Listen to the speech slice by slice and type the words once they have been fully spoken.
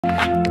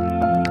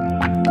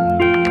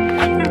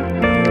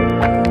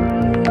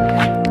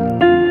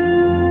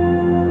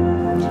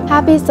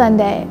Happy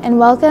Sunday and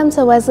welcome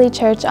to Wesley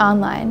Church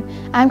Online.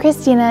 I'm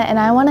Christina and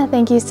I want to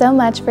thank you so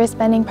much for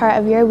spending part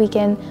of your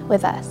weekend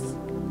with us.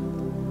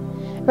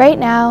 Right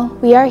now,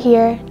 we are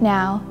here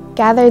now,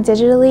 gathered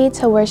digitally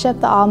to worship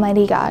the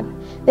Almighty God.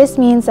 This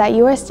means that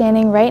you are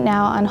standing right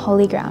now on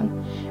holy ground.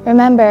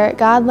 Remember,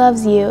 God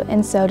loves you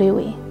and so do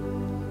we.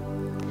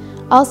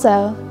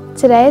 Also,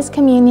 today is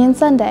Communion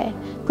Sunday.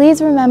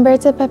 Please remember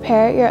to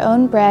prepare your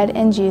own bread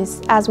and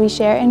juice as we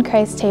share in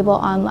Christ's table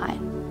online.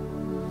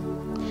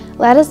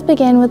 Let us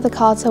begin with the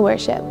call to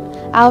worship.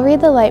 I'll read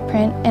the light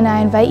print and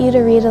I invite you to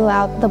read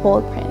aloud the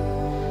bold print.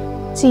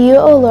 To you,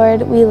 O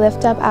Lord, we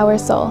lift up our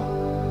soul.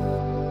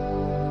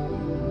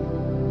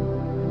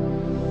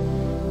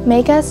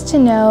 Make us to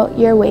know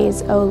your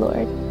ways, O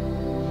Lord.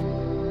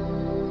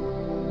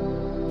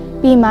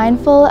 Be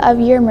mindful of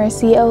your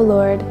mercy, O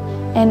Lord,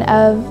 and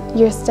of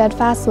your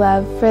steadfast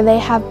love, for they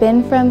have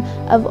been from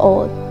of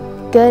old.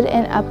 Good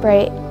and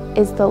upright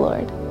is the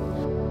Lord.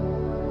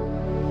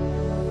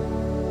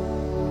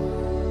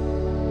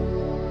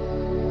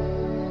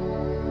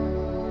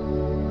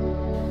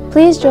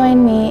 Please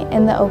join me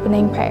in the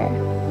opening prayer.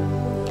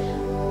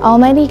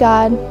 Almighty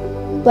God,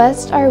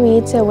 blessed are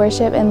we to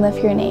worship and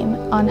lift your name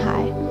on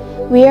high.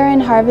 We are in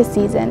harvest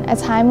season, a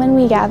time when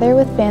we gather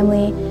with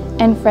family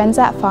and friends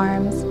at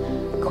farms,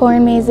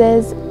 corn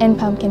mazes, and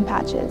pumpkin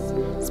patches,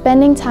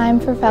 spending time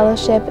for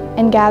fellowship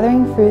and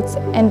gathering fruits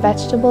and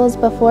vegetables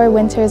before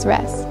winter's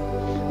rest.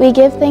 We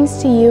give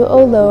thanks to you,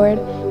 O Lord,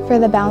 for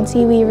the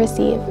bounty we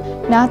receive,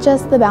 not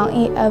just the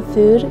bounty of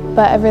food,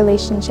 but of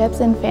relationships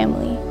and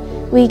family.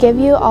 We give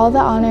you all the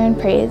honor and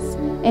praise.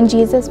 In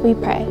Jesus we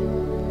pray.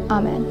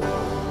 Amen.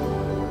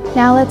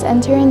 Now let's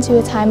enter into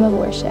a time of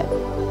worship.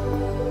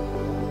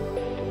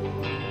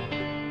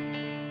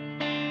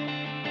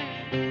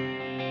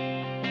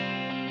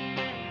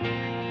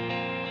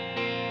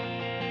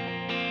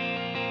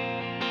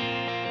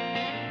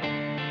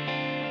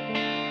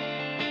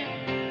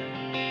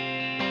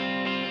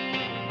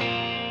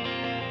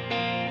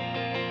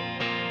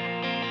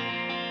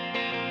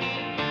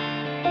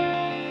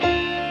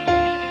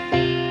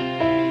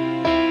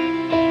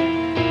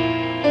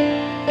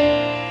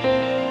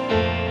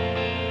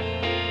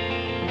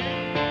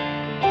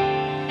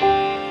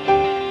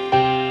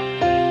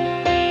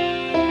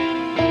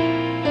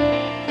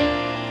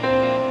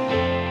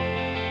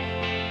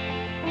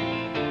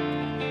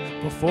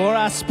 Before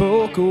I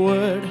spoke a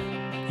word,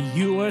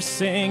 you were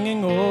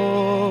singing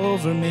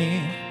over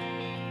me.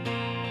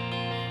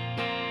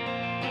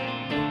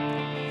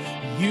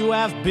 You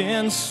have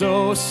been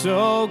so,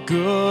 so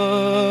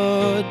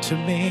good to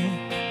me.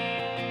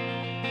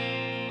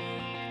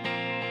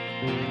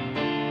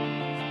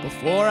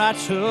 Before I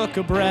took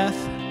a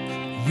breath,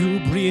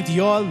 you breathed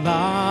your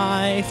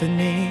life in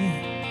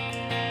me.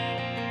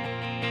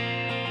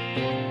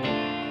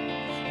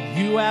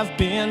 You have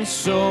been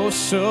so,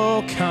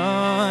 so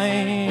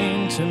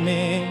kind to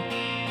me.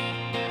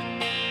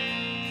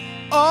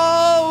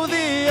 Oh,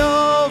 the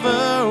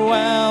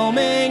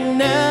overwhelming,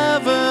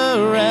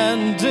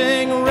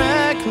 never-ending,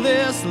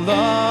 reckless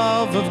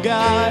love of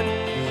God.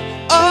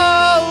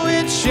 Oh,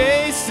 it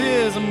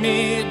chases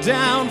me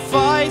down,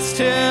 fights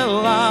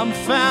till I'm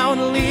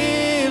found,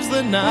 leaves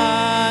the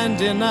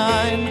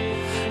 99.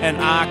 And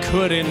I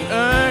couldn't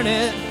earn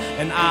it,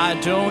 and I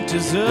don't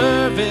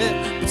deserve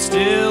it, but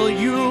still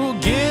you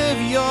give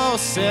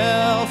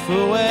yourself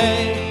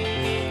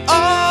away.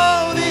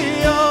 Oh,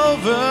 the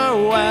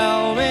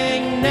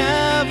overwhelming,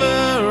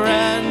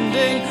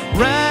 never-ending,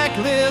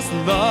 reckless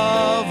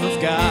love of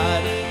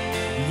God.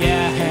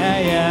 Yeah, yeah.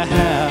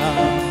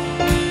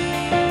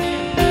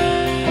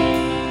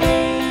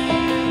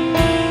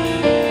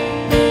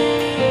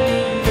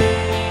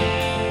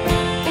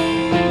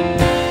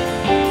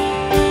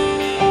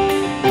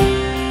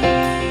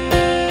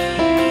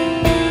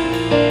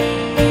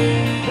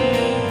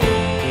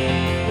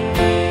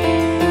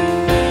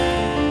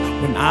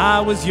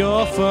 I was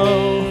your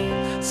foe,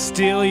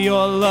 still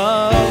your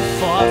love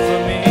fought for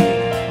me.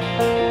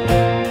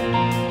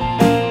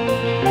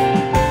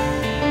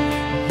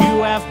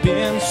 You have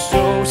been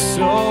so,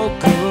 so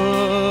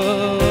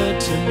good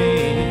to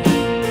me.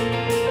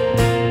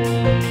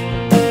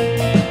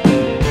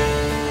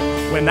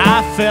 When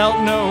I felt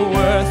no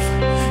worth,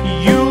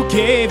 you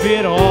gave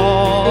it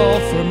all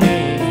for me.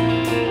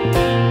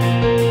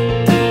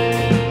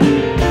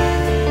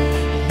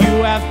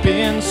 You have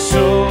been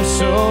so,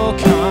 so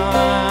kind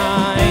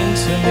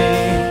to me.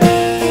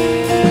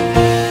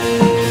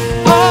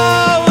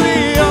 Oh,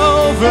 the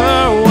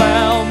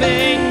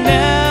overwhelming,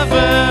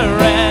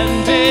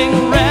 never-ending,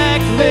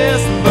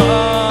 reckless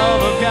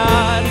love of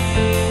God.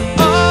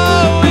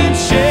 Oh, it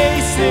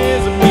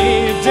chases me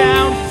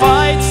down,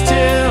 fights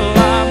till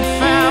I'm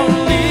found,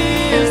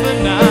 leaves the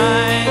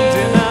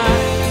 99.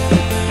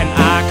 And I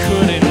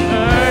couldn't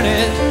earn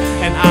it,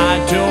 and I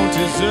don't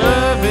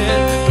deserve it,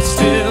 but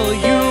still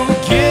you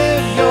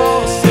give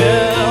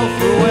yourself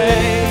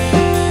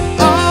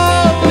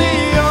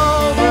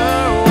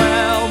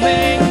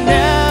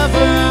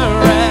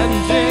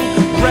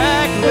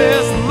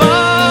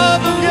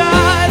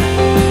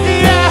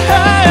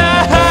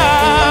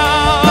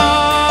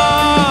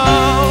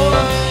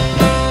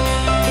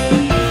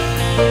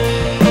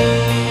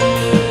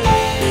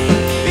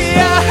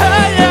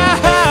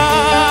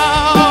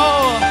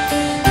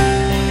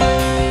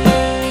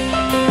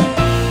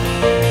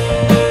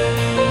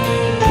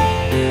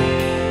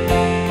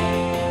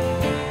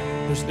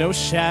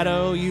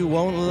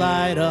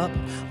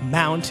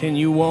mountain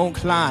you won't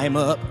climb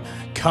up,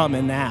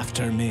 coming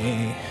after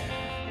me.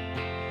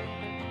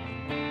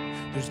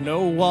 There's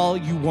no wall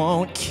you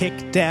won't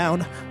kick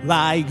down,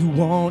 lie you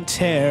won't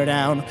tear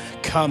down,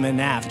 coming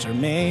after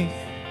me.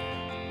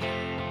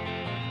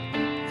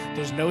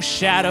 There's no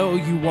shadow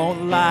you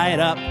won't light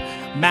up,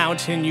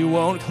 mountain you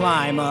won't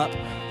climb up,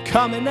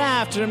 coming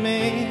after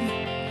me.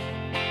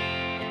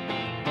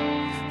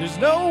 There's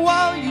no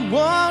wall you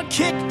won't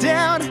kick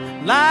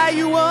down, lie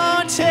you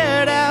won't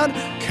tear down,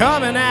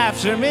 coming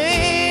after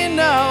me,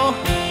 no.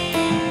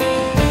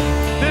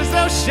 There's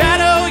no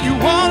shadow you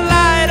won't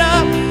light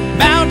up,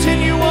 mountain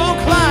you won't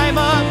climb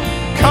up,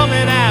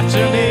 coming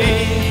after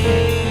me.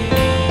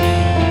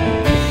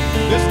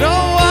 There's no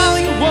wall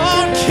you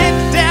won't kick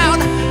down,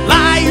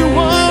 lie you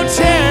won't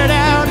tear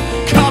down,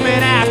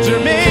 coming after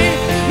me.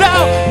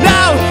 No,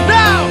 no,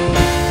 no.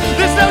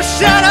 There's no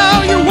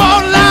shadow you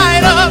won't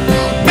light up,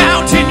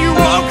 mountain you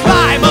won't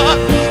climb up,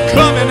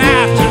 coming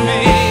after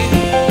me.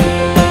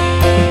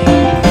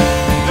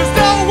 There's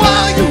no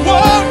wall you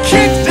won't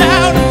kick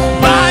down,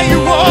 lie you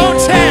won't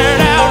tear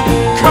down,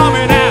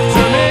 coming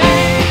after me.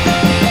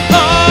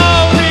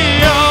 Oh, the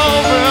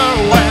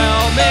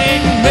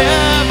overwhelming,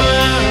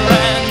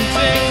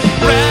 never-ending,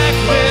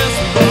 reckless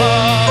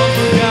love of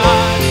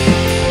God.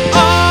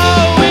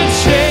 Oh, it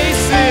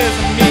chases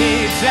me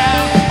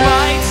down,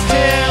 fights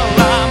till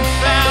I'm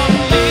found,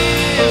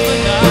 leaves the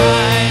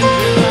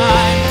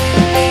 99,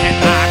 and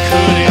I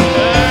couldn't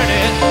learn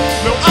it.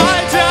 No, I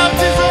don't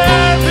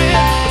deserve it,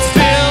 but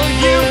still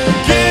you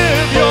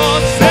give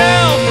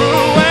yourself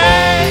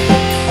away.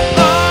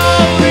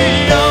 Oh, the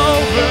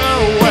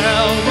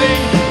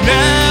overwhelming,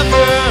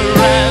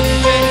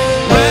 never-ending,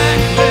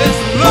 reckless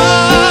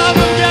love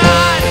of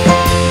God.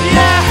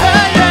 Yeah,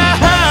 yeah.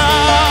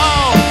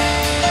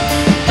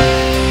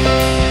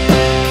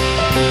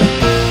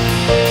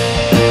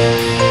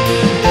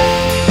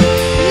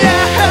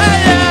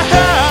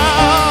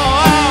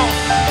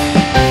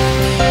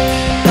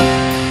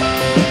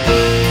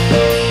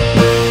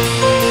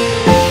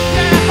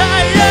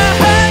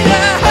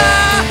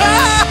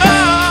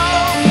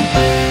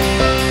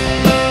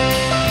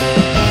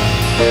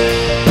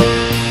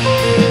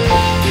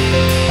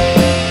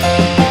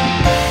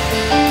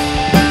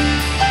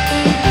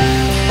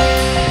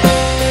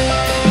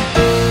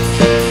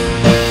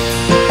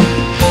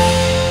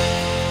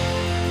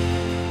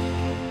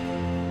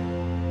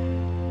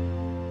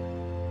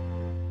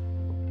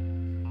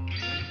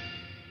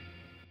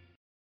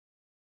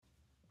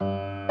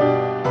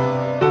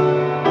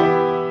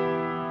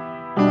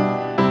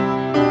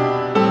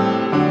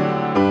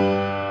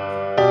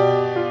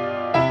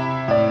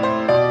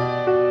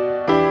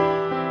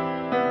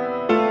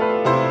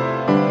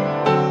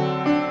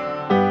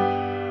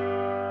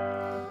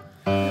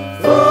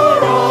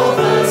 For all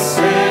the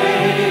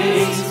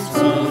saints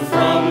who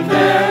from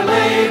their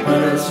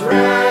labors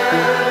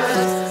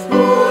rest,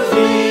 who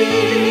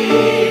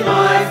lead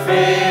by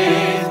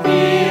faith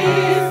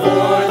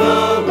before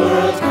the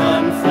world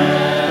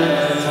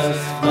confess,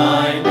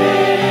 thy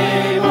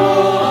name, O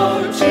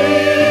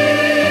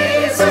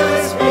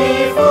Jesus,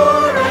 be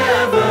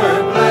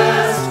forever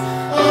blessed.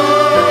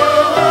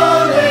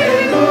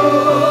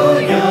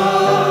 Alleluia,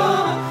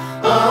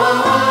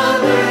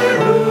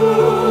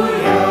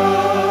 alleluia.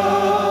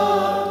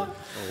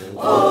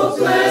 Oh,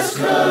 blessed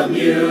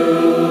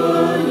communion,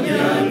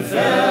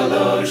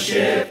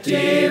 fellowship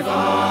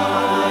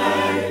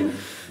divine,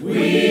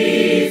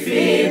 we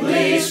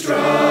feebly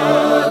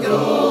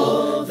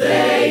struggle,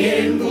 they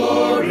in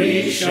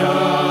glory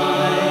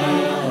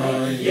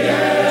shine,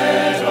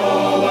 yet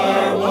all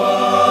are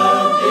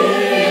one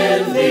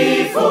in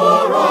thee,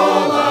 for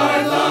all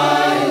are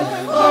thine.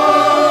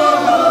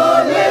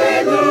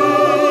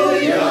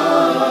 Alleluia,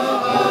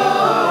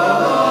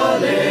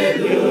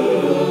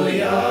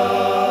 alleluia.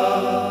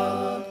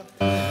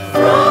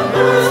 From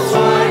earth's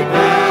wide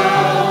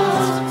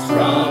bounds,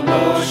 from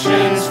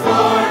ocean's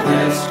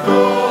farthest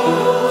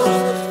coast,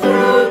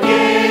 through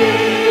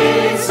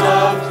gates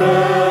of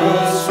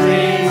pearl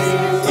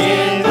streams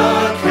in the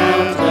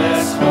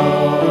countless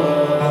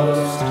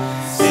host,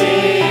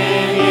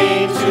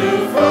 singing to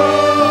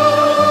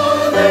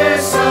Father,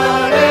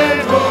 Son,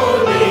 and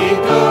Holy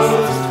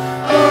Ghost.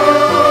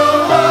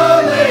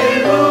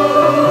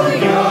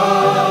 Alleluia,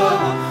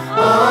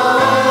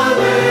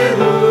 alleluia.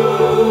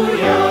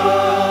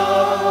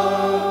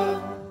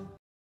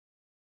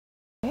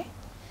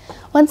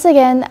 Once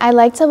again, I'd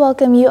like to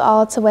welcome you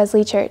all to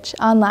Wesley Church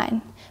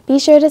online. Be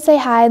sure to say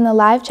hi in the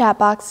live chat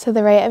box to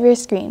the right of your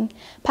screen.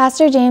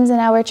 Pastor James and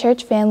our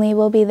church family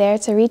will be there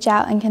to reach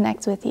out and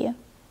connect with you.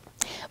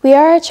 We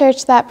are a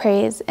church that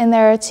prays, and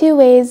there are two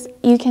ways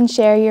you can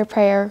share your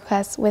prayer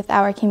requests with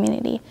our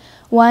community.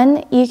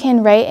 One, you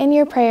can write in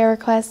your prayer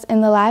requests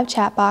in the live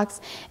chat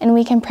box, and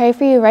we can pray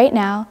for you right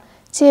now.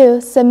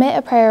 2, submit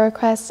a prayer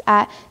request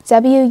at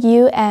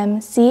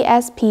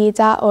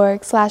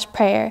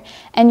wumcsp.org/prayer,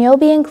 and you'll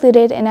be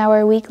included in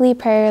our weekly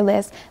prayer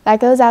list that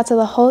goes out to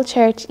the whole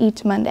church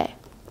each Monday.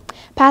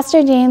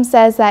 Pastor James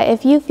says that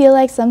if you feel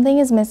like something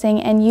is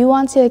missing and you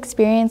want to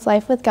experience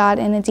life with God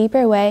in a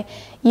deeper way,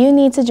 you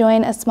need to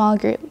join a small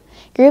group.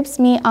 Groups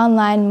meet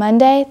online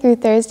Monday through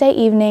Thursday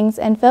evenings,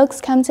 and folks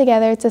come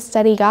together to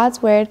study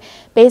God's Word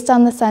based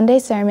on the Sunday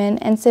sermon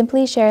and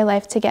simply share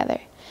life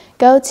together.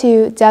 Go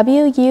to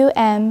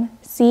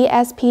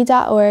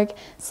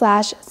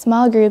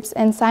wumcsp.org/smallgroups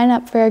and sign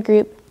up for a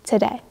group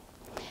today.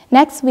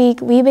 Next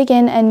week, we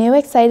begin a new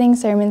exciting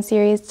sermon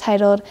series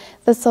titled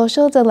The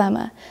Social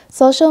Dilemma.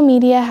 Social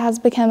media has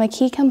become a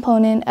key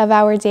component of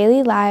our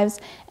daily lives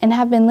and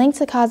have been linked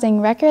to causing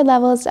record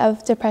levels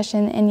of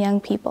depression in young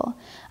people,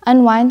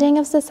 unwinding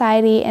of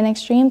society, and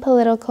extreme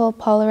political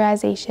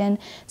polarization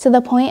to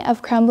the point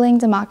of crumbling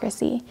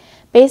democracy.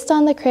 Based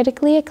on the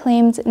critically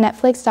acclaimed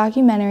Netflix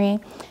documentary,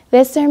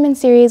 this sermon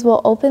series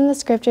will open the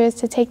scriptures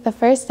to take the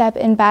first step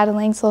in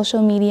battling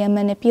social media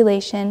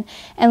manipulation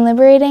and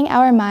liberating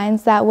our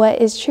minds that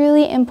what is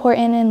truly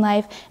important in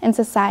life and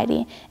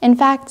society. In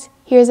fact,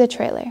 here's a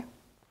trailer.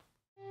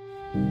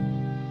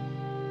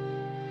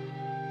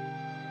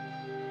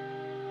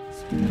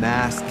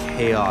 Mass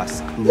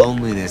chaos,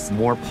 loneliness,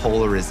 more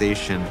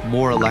polarization,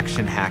 more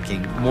election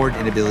hacking, more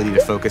inability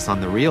to focus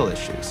on the real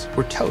issues.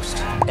 We're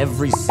toast.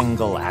 Every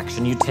single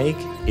action you take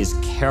is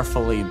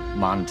carefully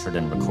monitored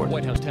and recorded.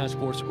 White House task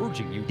force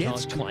urging you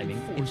not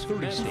climbing in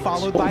 30 states.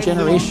 Followed by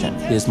generation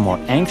is more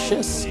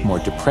anxious, more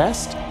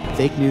depressed.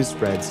 Fake news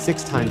spreads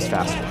 6 times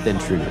faster than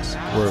true news.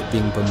 We're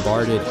being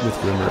bombarded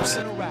with rumors.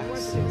 Who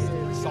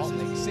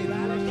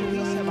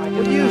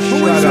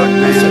is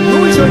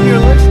on your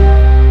list?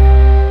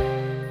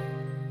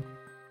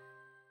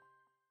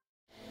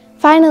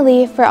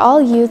 Finally, for all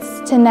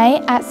youths,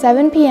 tonight at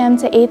 7 p.m.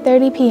 to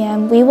 8:30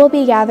 p.m., we will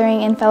be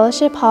gathering in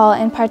Fellowship Hall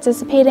and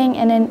participating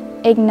in an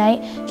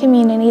Ignite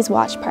Communities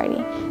Watch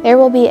Party. There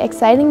will be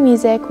exciting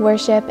music,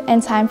 worship,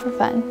 and time for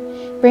fun.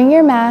 Bring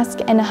your mask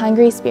and a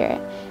hungry spirit,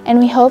 and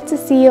we hope to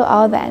see you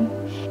all then.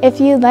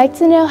 If you'd like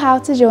to know how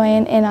to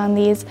join in on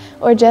these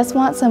or just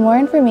want some more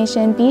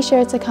information, be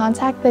sure to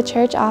contact the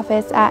church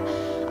office at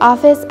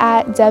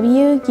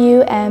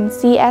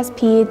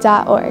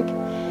office@wumcsp.org.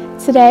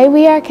 Today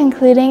we are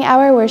concluding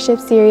our worship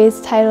series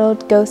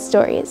titled Ghost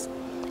Stories.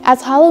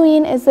 As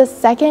Halloween is the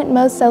second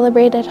most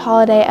celebrated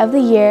holiday of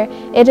the year,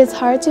 it is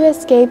hard to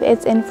escape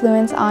its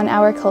influence on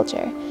our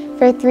culture.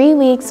 For 3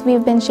 weeks,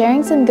 we've been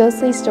sharing some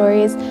ghostly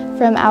stories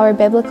from our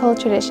biblical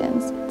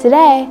traditions.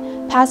 Today,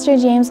 Pastor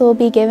James will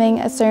be giving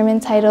a sermon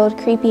titled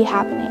Creepy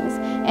Happenings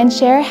and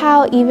share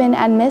how even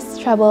amidst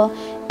trouble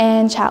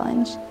and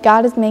challenge,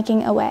 God is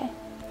making a way.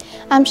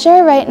 I'm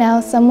sure right now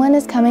someone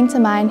is coming to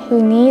mind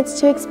who needs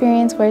to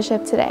experience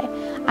worship today.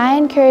 I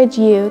encourage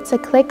you to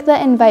click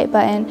the invite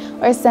button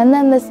or send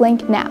them this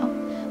link now,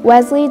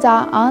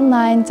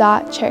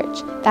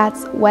 wesley.online.church.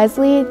 That's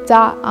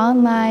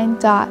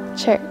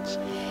wesley.online.church.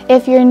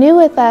 If you're new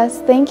with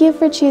us, thank you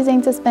for choosing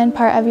to spend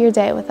part of your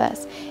day with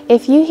us.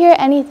 If you hear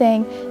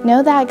anything,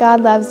 know that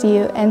God loves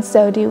you, and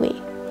so do we.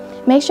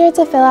 Make sure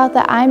to fill out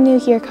the I'm New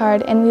Here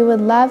card, and we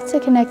would love to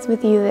connect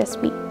with you this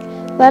week.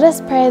 Let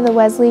us pray the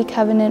Wesley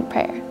Covenant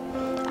Prayer.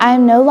 I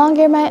am no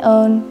longer my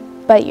own,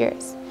 but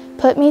yours.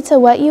 Put me to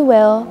what you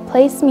will,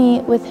 place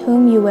me with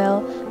whom you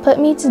will, put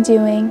me to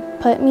doing,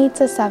 put me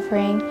to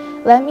suffering,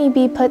 let me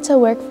be put to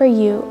work for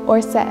you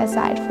or set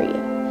aside for you.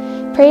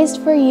 Praised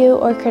for you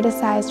or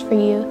criticized for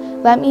you,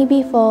 let me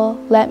be full,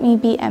 let me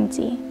be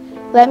empty.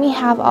 Let me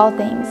have all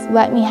things,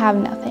 let me have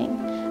nothing.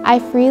 I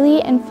freely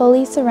and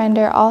fully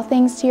surrender all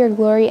things to your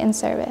glory and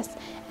service.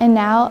 And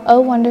now, O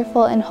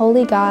wonderful and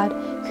holy God,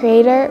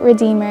 Creator,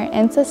 Redeemer,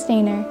 and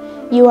Sustainer,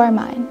 you are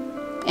mine,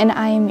 and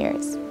I am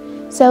yours.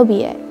 So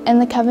be it, and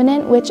the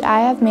covenant which I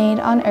have made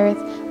on earth,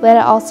 let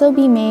it also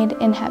be made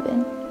in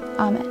heaven.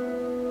 Amen.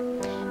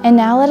 And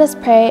now let us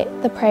pray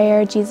the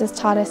prayer Jesus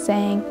taught us,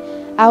 saying,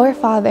 Our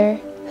Father,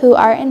 who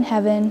art in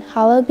heaven,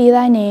 hallowed be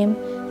thy name.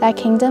 Thy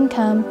kingdom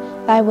come,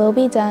 thy will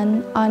be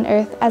done, on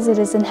earth as it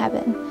is in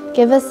heaven.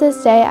 Give us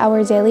this day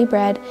our daily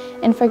bread,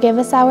 and forgive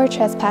us our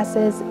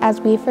trespasses, as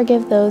we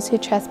forgive those who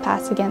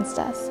trespass against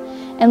us.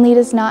 And lead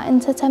us not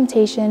into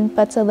temptation,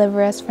 but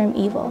deliver us from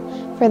evil.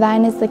 For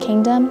thine is the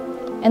kingdom,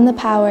 and the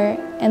power,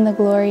 and the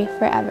glory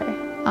forever.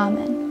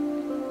 Amen.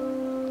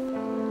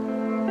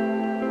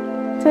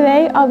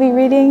 Today I'll be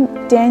reading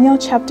Daniel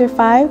chapter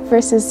 5,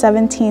 verses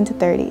 17 to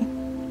 30.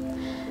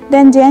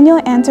 Then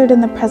Daniel answered in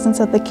the presence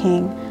of the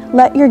king,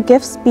 Let your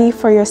gifts be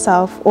for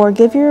yourself, or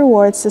give your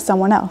rewards to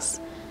someone else.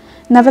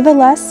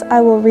 Nevertheless,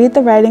 I will read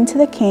the writing to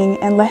the king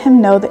and let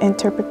him know the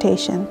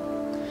interpretation.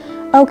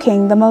 O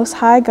king, the Most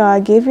High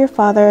God gave your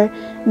father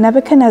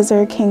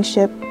Nebuchadnezzar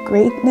kingship,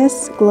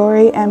 greatness,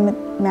 glory, and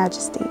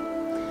majesty.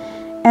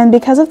 And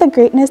because of the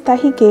greatness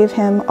that he gave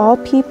him, all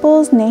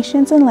peoples,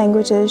 nations, and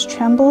languages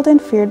trembled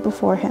and feared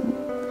before him.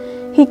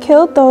 He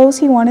killed those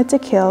he wanted to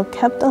kill,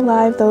 kept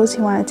alive those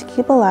he wanted to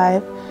keep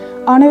alive,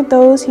 honored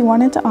those he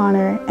wanted to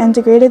honor, and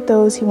degraded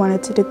those he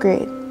wanted to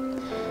degrade.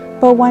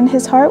 But when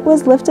his heart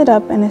was lifted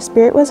up and his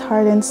spirit was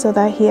hardened so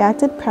that he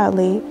acted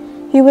proudly,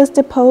 he was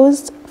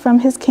deposed from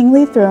his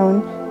kingly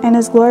throne, and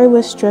his glory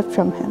was stripped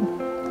from him.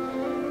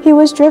 He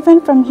was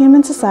driven from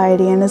human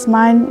society and his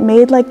mind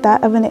made like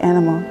that of an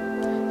animal.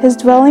 His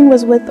dwelling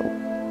was with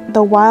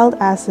the wild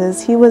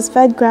asses. He was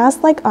fed grass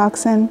like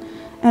oxen,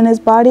 and his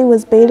body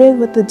was baited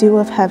with the dew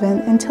of heaven,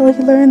 until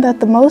he learned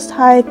that the Most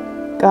High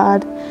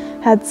God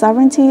had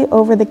sovereignty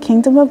over the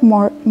kingdom of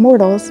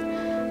mortals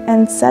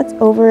and sets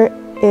over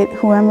it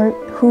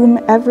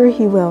whomever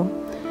he will.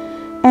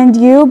 And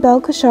you,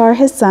 Belteshazzar,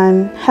 his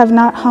son, have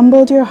not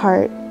humbled your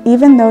heart,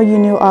 even though you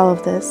knew all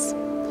of this.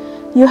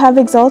 You have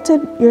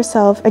exalted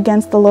yourself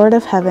against the Lord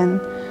of heaven.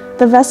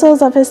 The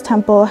vessels of his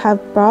temple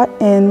have brought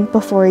in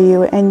before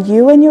you, and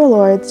you and your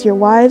lords, your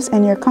wives,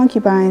 and your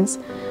concubines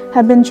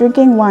have been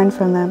drinking wine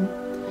from them.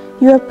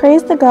 You have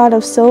praised the God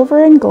of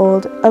silver and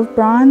gold, of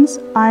bronze,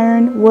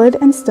 iron, wood,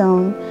 and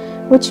stone,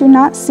 which you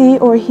not see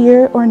or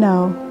hear or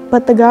know,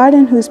 but the God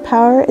in whose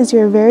power is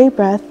your very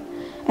breath,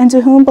 and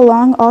to whom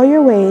belong all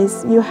your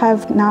ways, you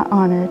have not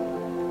honored.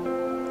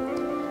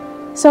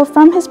 So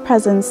from his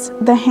presence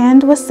the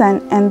hand was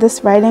sent, and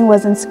this writing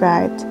was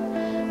inscribed.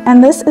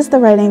 And this is the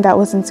writing that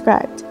was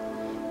inscribed: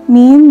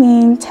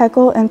 Mean,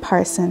 Tekel, and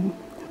Parsin.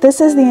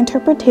 This is the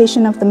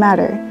interpretation of the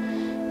matter.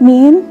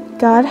 Mean,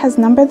 God has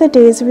numbered the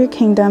days of your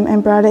kingdom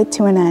and brought it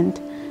to an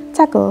end.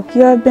 Tekel,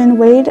 you have been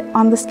weighed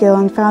on the scale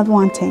and found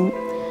wanting.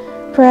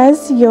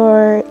 Perez,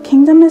 your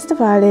kingdom is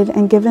divided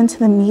and given to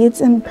the Medes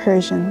and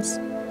Persians.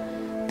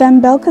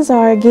 Then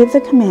Belteshazzar gave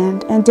the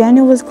command, and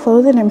Daniel was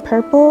clothed in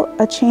purple,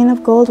 a chain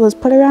of gold was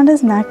put around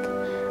his neck,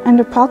 and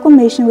a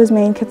proclamation was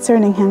made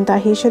concerning him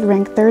that he should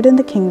rank third in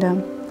the kingdom.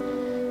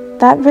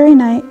 That very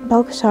night,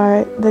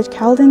 Belteshazzar, the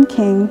Chaldean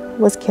king,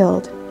 was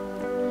killed.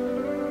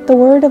 The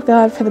word of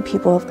God for the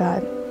people of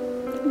God.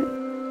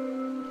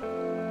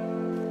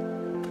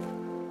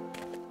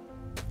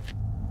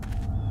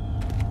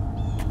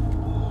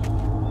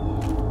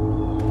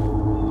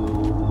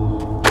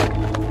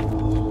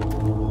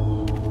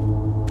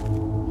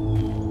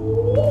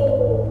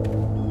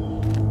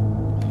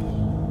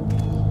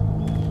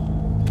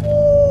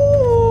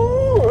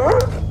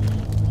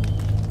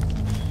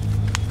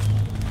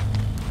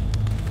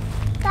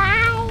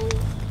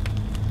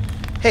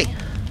 Hey,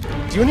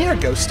 do you want to hear a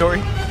ghost story?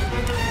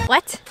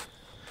 What?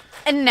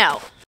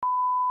 No.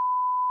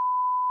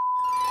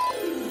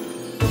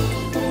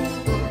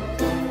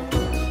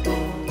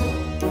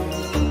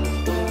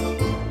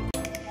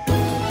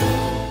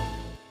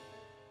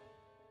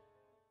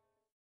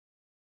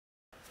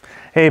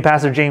 Hey,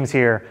 Pastor James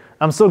here.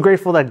 I'm so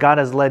grateful that God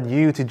has led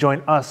you to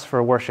join us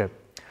for worship.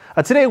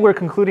 Today we're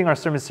concluding our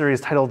sermon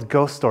series titled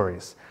Ghost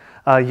Stories.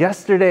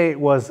 Yesterday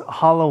was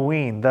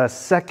Halloween, the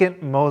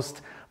second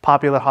most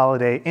popular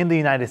holiday in the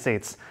United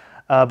States.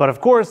 But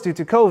of course, due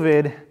to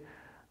COVID,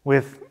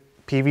 with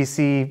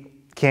PVC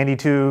candy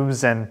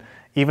tubes and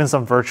even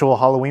some virtual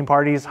Halloween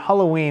parties,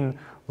 Halloween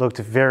looked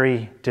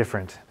very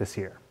different this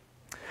year.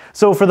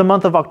 So for the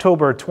month of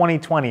October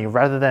 2020,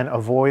 rather than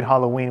avoid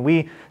Halloween,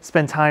 we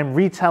spend time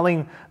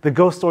retelling the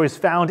ghost stories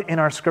found in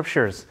our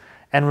scriptures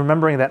and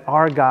remembering that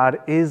our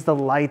God is the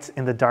light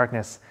in the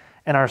darkness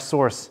and our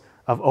source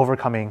of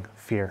overcoming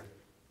fear.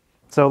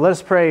 So let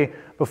us pray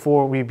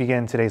before we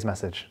begin today's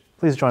message.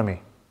 Please join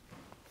me.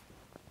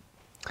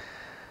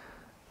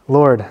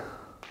 Lord,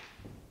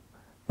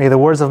 may the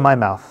words of my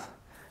mouth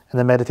and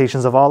the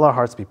meditations of all our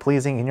hearts be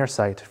pleasing in your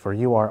sight, for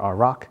you are our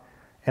rock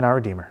and our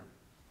Redeemer.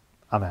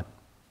 Amen.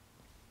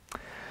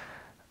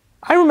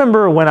 I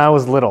remember when I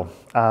was little,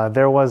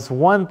 there was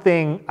one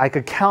thing I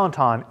could count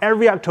on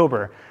every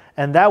October,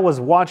 and that was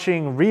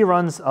watching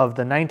reruns of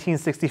the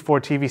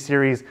 1964 TV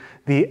series,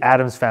 The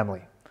Addams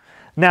Family.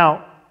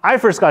 Now, I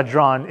first got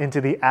drawn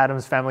into The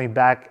Addams Family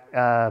back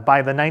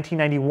by the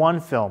 1991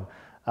 film.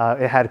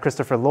 It had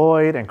Christopher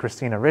Lloyd and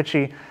Christina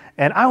Ricci,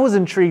 and I was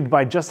intrigued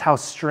by just how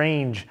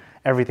strange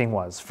everything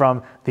was,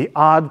 from the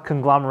odd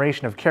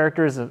conglomeration of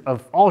characters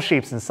of all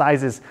shapes and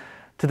sizes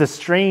to the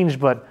strange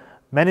but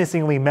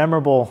menacingly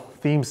memorable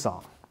theme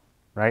song,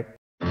 right?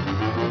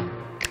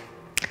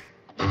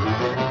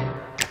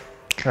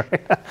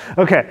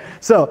 Okay,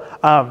 so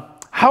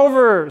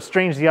however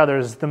strange the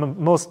others, the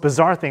most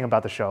bizarre thing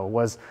about the show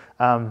was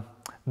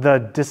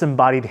the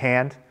disembodied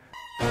hand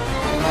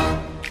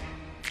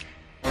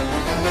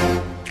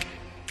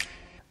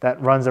that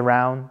runs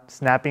around,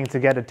 snapping to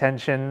get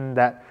attention,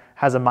 that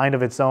has a mind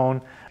of its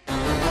own.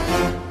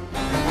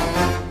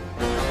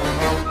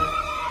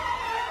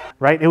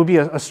 Right? It would be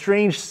a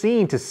strange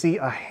scene to see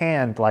a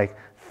hand-like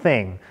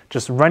thing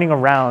just running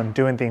around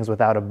doing things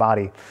without a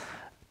body.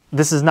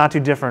 This is not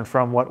too different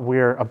from what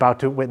we're about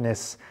to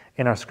witness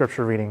in our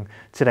scripture reading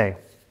today.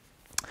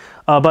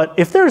 But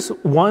if there's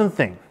one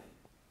thing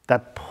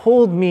that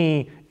pulled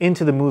me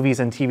into the movies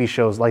and TV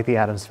shows like The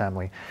Addams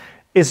Family,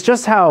 it's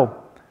just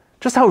how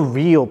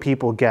real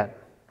people get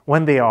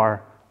when they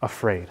are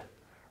afraid.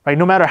 Right?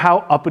 No matter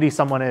how uppity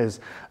someone is,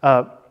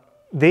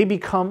 they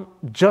become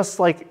just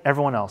like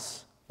everyone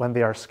else when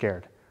they are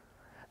scared.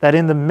 That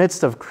in the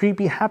midst of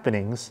creepy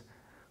happenings,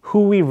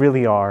 who we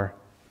really are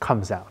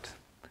comes out.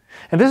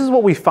 And this is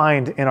what we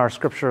find in our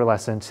scripture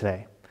lesson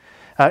today.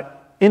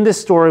 In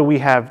this story, we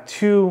have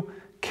two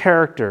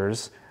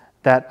characters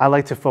that I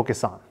like to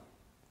focus on.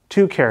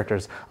 two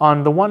characters.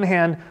 On the one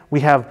hand, we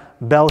have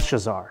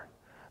Belshazzar,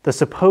 the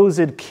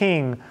supposed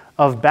king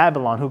of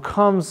Babylon, who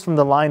comes from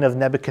the line of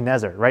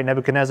Nebuchadnezzar, right?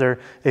 Nebuchadnezzar,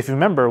 if you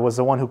remember, was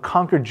the one who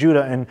conquered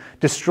Judah and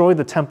destroyed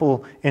the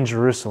temple in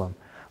Jerusalem.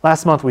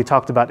 Last month, we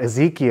talked about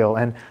Ezekiel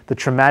and the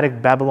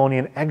traumatic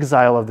Babylonian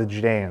exile of the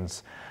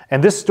Judeans.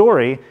 And this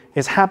story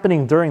is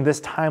happening during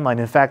this timeline.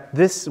 In fact,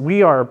 this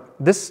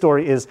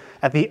story is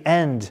at the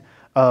end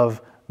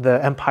of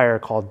the empire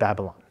called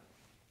Babylon.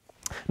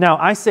 Now,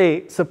 I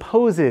say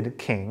supposed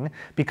king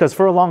because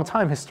for a long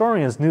time,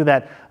 historians knew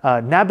that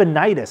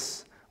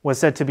Nabonidus was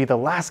said to be the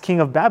last king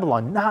of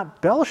Babylon,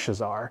 not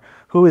Belshazzar,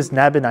 who is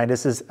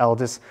Nabonidus'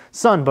 eldest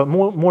son. But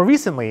more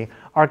recently,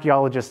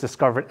 archaeologists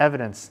discovered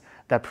evidence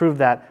that proved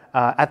that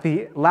at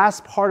the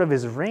last part of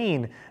his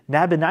reign,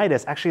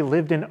 Nabonidus actually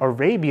lived in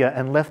Arabia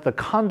and left the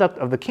conduct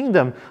of the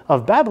kingdom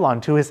of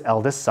Babylon to his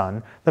eldest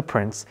son, the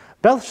prince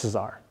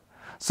Belshazzar.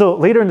 So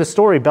later in the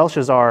story,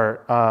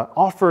 Belshazzar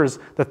offers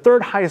the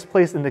third highest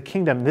place in the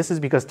kingdom. This is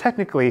because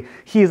technically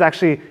he is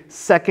actually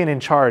second in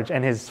charge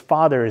and his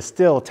father is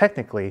still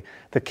technically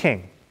the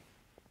king.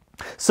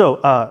 So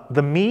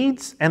the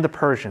Medes and the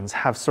Persians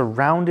have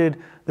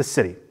surrounded the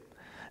city.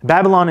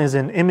 Babylon is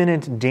in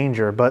imminent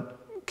danger, but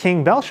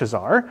King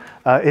Belshazzar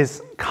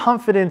is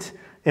confident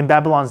in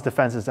Babylon's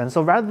defenses. And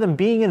so rather than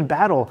being in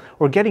battle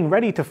or getting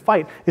ready to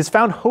fight, is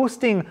found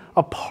hosting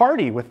a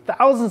party with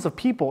thousands of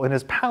people in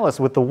his palace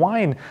with the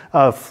wine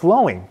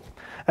flowing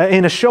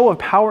in a show of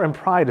power and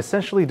pride,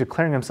 essentially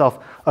declaring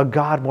himself a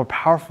god more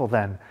powerful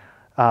than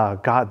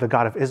the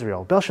God of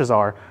Israel.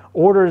 Belshazzar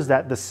orders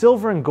that the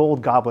silver and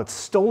gold goblets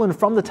stolen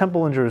from the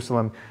temple in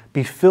Jerusalem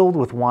be filled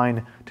with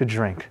wine to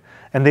drink.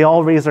 And they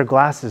all raise their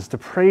glasses to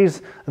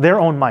praise their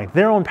own might,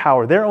 their own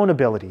power, their own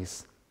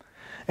abilities.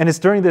 And it's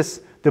during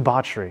this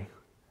debauchery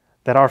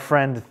that our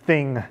friend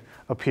Thing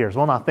appears.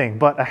 Well, not Thing,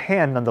 but a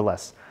hand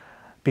nonetheless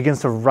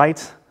begins to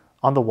write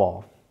on the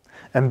wall.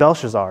 And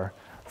Belshazzar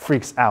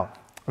freaks out.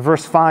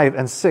 Verse 5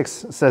 and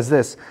 6 says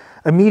this: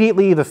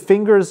 "Immediately the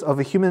fingers of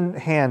a human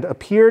hand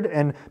appeared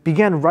and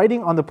began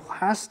writing on the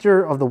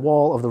plaster of the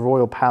wall of the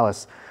royal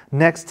palace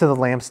next to the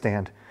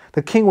lampstand.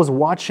 The king was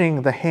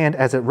watching the hand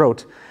as it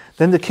wrote.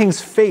 Then the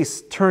king's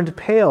face turned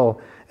pale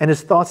and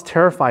his thoughts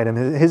terrified him.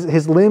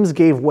 His limbs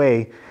gave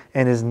way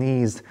and his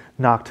knees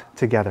knocked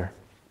together."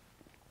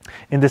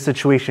 In this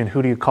situation,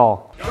 who do you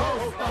call?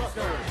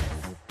 Ghostbusters!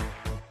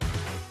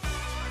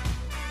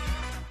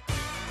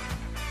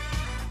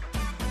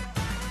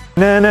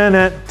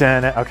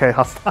 Okay,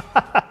 I'll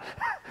stop.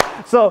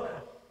 So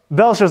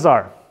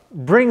Belshazzar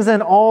brings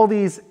in all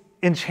these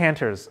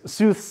enchanters,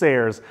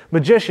 soothsayers,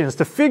 magicians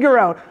to figure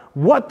out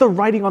what the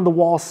writing on the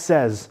wall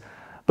says,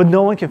 but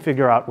no one can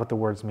figure out what the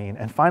words mean.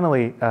 And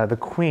finally, the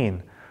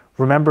queen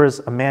remembers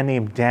a man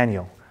named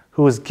Daniel,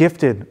 who was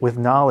gifted with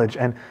knowledge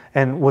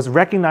and was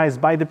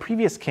recognized by the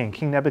previous king,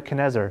 King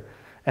Nebuchadnezzar,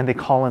 and they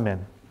call him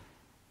in.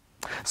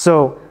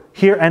 So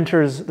here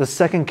enters the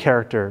second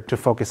character to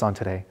focus on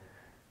today,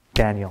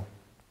 Daniel.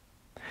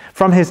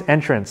 From his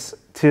entrance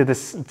to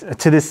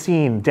this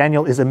scene,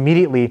 Daniel is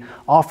immediately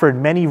offered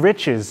many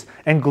riches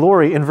and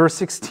glory. In verse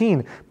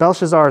 16,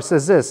 Belshazzar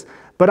says this: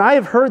 "But I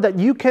have heard that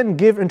you can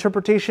give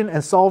interpretation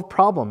and solve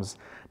problems.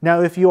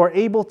 Now, if you are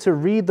able to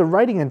read the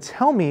writing and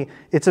tell me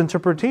its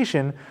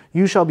interpretation,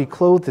 you shall be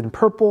clothed in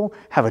purple,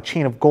 have a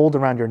chain of gold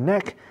around your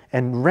neck,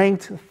 and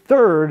ranked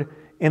third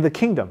in the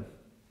kingdom."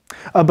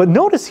 But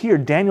notice here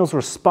Daniel's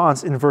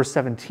response in verse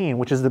 17,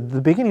 which is the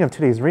beginning of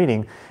today's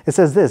reading. It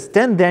says this: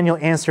 "Then Daniel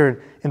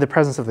answered in the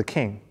presence of the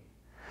king,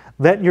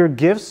 'Let your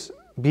gifts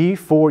be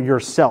for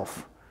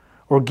yourself,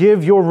 or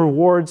give your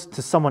rewards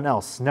to someone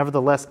else.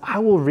 Nevertheless, I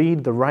will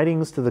read the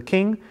writings to the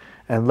king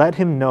and let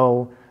him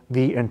know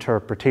the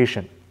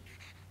interpretation.'"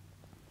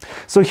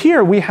 So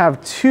here we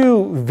have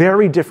two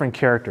very different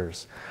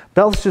characters,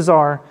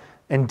 Belshazzar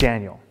and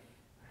Daniel.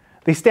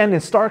 They stand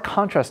in stark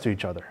contrast to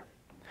each other.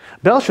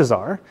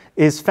 Belshazzar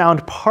is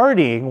found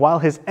partying while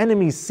his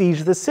enemies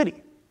siege the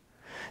city.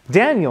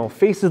 Daniel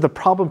faces the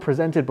problem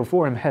presented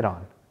before him head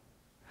on.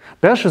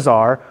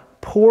 Belshazzar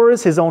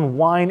pours his own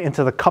wine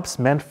into the cups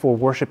meant for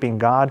worshiping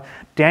God.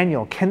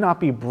 Daniel cannot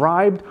be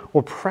bribed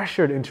or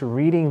pressured into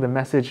reading the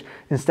message.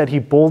 Instead, he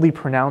boldly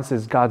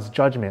pronounces God's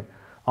judgment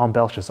on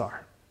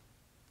Belshazzar.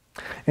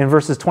 In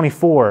verses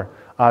 24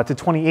 to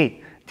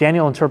 28,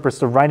 Daniel interprets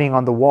the writing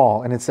on the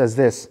wall, and it says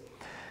this: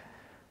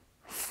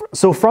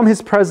 "So from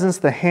his presence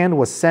the hand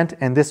was sent,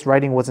 and this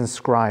writing was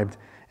inscribed.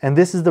 And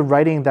this is the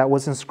writing that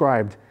was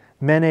inscribed: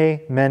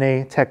 Mene,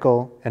 Mene,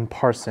 Tekel, and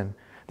Parsin.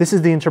 This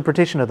is the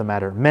interpretation of the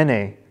matter.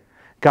 Mene,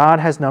 God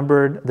has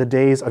numbered the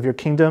days of your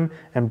kingdom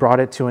and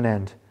brought it to an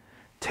end.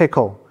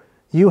 Tekel,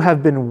 you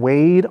have been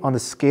weighed on the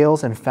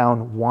scales and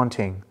found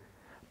wanting.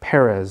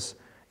 Perez,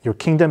 your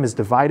kingdom is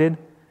divided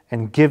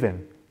and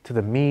given to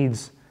the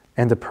Medes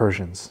and the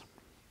Persians."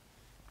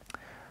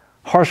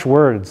 Harsh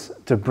words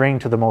to bring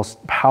to the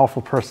most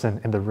powerful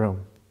person in the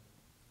room.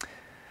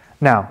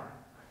 Now,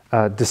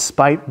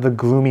 despite the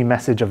gloomy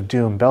message of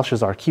doom,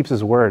 Belshazzar keeps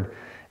his word,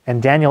 and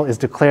Daniel is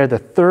declared the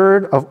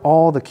third of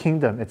all the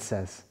kingdom, it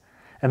says.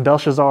 And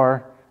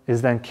Belshazzar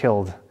is then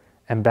killed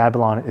and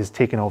Babylon is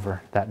taken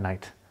over that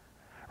night.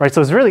 Right,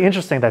 so it's really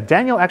interesting that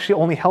Daniel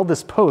actually only held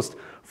this post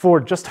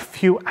for just a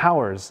few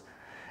hours.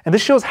 And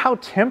this shows how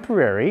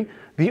temporary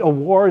the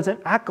awards and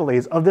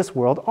accolades of this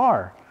world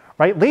are.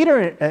 Right? Later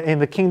in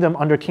the kingdom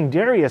under King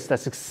Darius that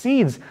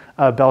succeeds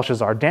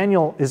Belshazzar,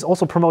 Daniel is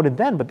also promoted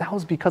then, but that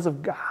was because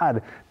of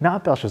God,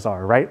 not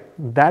Belshazzar, right?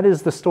 That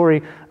is the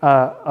story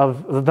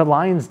of the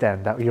lion's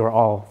den that you're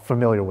all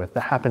familiar with.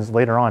 That happens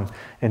later on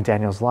in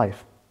Daniel's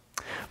life.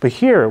 But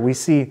here we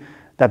see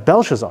that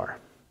Belshazzar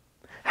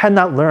had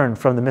not learned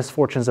from the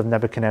misfortunes of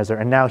Nebuchadnezzar,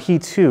 and now he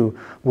too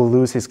will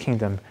lose his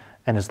kingdom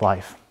and his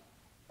life.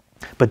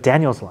 But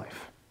Daniel's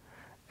life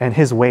and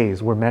his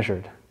ways were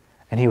measured,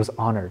 and he was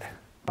honored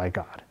by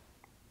God.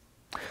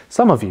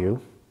 Some of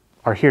you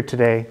are here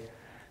today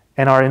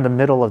and are in the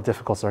middle of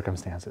difficult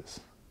circumstances.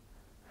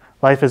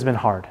 Life has been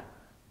hard.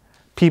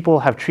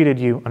 People have treated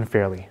you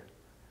unfairly.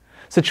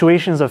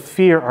 Situations of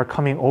fear are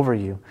coming over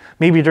you.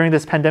 Maybe during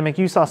this pandemic,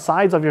 you saw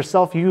sides of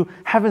yourself you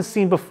haven't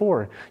seen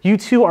before. You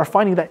too are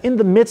finding that in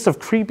the midst of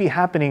creepy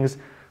happenings,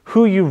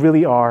 who you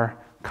really are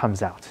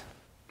comes out.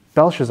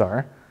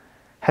 Belshazzar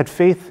had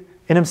faith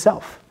in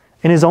himself,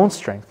 in his own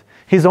strength,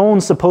 his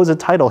own supposed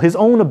title, his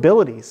own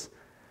abilities.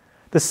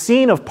 The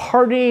scene of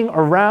partying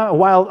around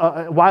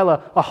while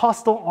a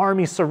hostile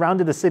army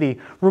surrounded the city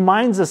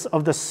reminds us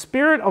of the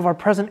spirit of our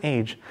present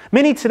age.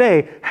 Many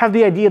today have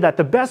the idea that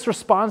the best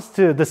response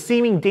to the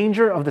seeming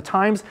danger of the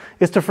times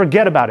is to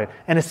forget about it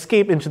and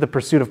escape into the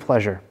pursuit of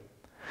pleasure.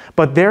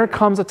 But there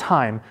comes a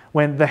time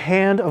when the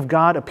hand of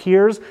God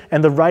appears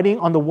and the writing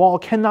on the wall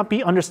cannot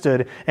be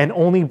understood and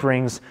only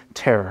brings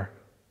terror.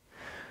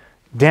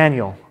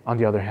 Daniel, on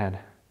the other hand,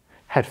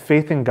 had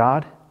faith in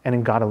God and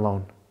in God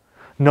alone.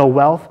 No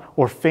wealth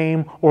or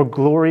fame or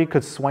glory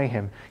could sway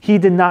him. He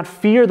did not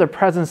fear the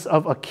presence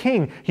of a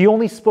king. He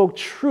only spoke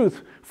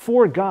truth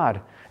for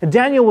God. And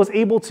Daniel was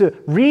able to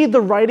read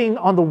the writing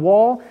on the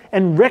wall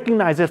and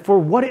recognize it for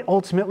what it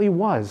ultimately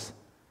was,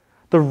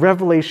 the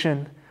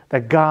revelation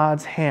that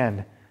God's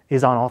hand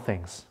is on all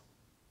things.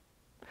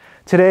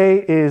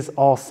 Today is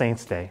All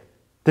Saints' Day,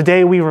 the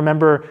day we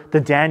remember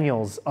the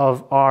Daniels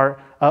of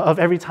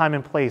every time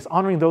and place,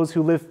 honoring those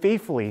who lived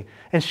faithfully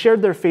and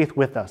shared their faith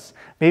with us.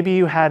 Maybe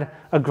you had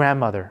a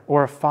grandmother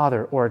or a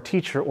father or a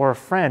teacher or a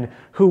friend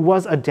who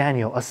was a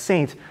Daniel, a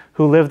saint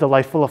who lived a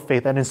life full of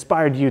faith and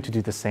inspired you to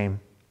do the same.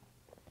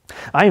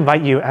 I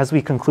invite you, as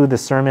we conclude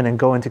this sermon and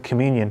go into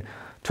communion,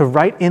 to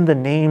write in the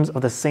names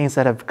of the saints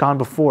that have gone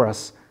before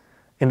us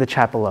in the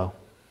chat below.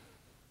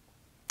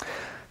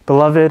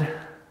 Beloved,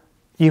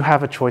 you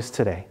have a choice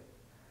today.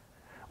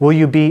 Will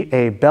you be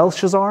a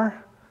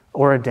Belshazzar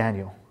or a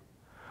Daniel?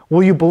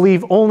 Will you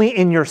believe only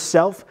in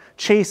yourself,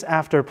 chase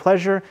after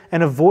pleasure,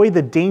 and avoid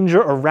the danger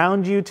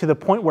around you to the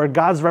point where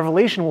God's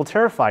revelation will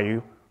terrify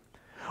you?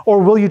 Or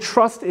will you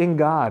trust in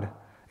God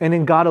and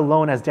in God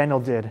alone as Daniel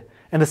did,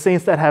 and the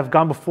saints that have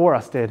gone before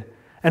us did,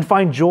 and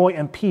find joy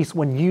and peace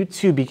when you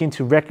too begin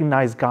to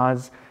recognize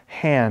God's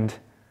hand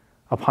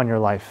upon your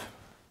life?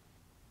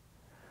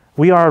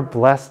 We are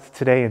blessed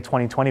today in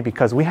 2020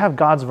 because we have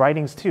God's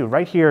writings too,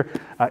 right here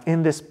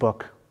in this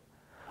book.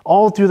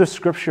 All through the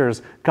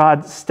scriptures,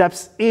 God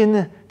steps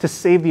in to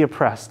save the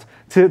oppressed,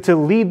 to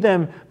lead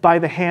them by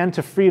the hand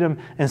to freedom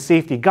and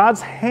safety.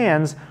 God's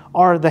hands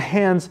are the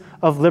hands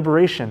of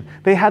liberation.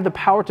 They had the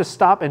power to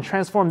stop and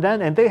transform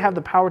then, and they have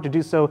the power to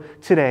do so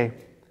today.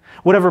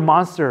 Whatever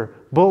monster,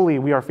 bully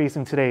we are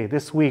facing today,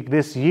 this week,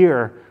 this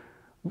year,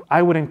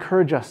 I would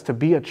encourage us to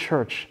be a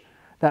church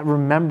that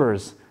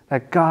remembers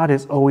that God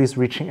is always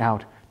reaching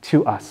out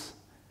to us.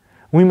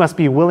 We must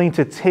be willing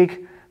to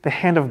take the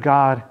hand of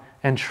God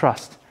and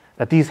trust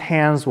that these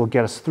hands will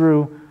get us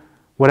through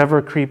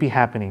whatever creepy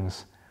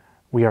happenings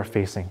we are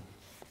facing.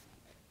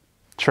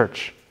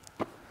 Church,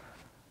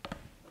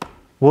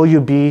 will you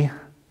be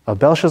a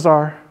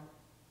Belshazzar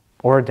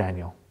or a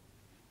Daniel?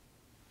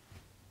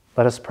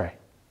 Let us pray.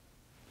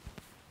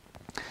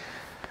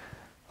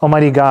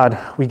 Almighty God,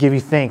 we give you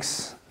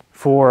thanks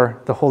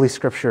for the Holy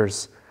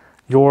Scriptures,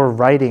 your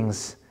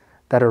writings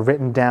that are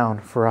written down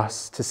for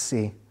us to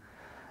see.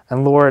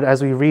 And Lord,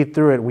 as we read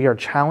through it, we are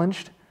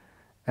challenged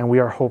and we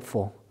are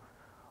hopeful.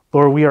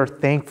 Lord, we are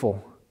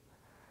thankful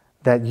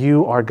that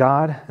you are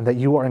God and that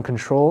you are in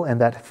control and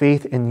that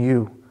faith in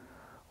you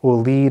will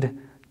lead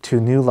to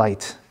new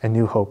light and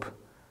new hope.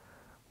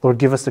 Lord,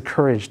 give us the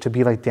courage to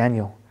be like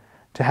Daniel,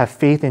 to have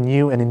faith in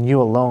you and in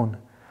you alone.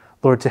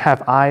 Lord, to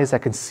have eyes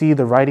that can see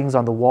the writings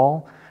on the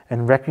wall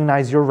and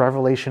recognize your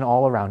revelation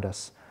all around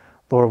us.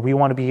 Lord, we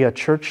want to be a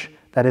church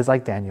that is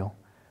like Daniel.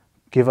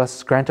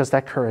 Grant us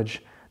that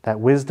courage, that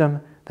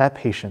wisdom, that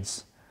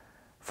patience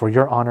for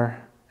your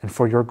honor and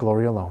for your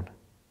glory alone.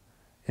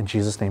 In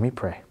Jesus' name we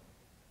pray.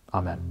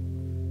 Amen.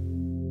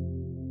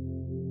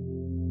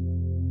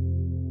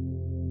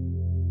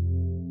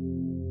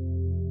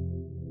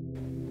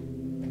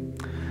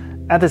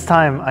 At this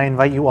time, I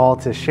invite you all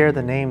to share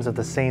the names of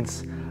the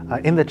saints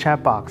in the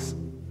chat box.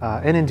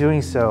 And in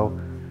doing so,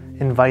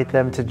 invite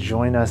them to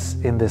join us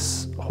in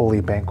this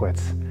holy banquet.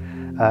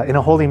 In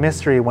a holy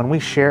mystery, when we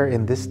share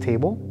in this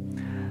table,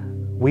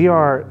 we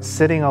are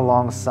sitting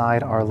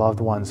alongside our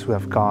loved ones who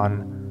have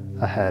gone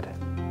ahead.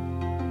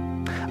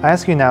 I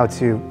ask you now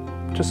to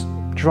just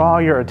draw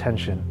your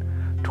attention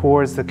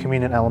towards the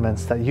communion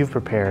elements that you've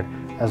prepared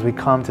as we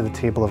come to the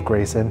table of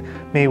grace. And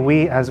may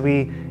we, as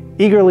we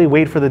eagerly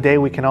wait for the day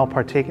we can all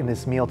partake in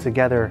this meal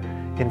together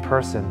in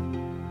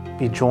person,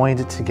 be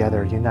joined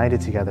together,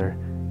 united together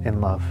in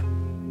love.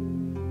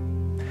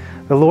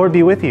 The Lord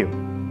be with you.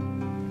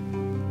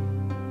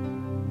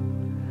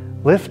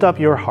 Lift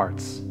up your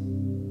hearts.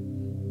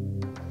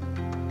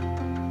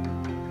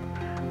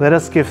 Let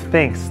us give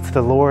thanks to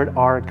the Lord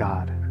our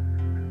God.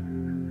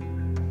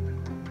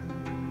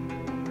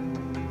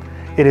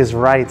 It is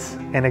right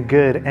and a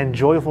good and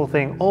joyful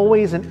thing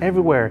always and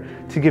everywhere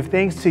to give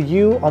thanks to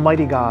you,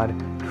 Almighty God,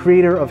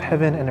 creator of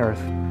heaven and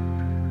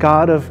earth,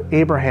 God of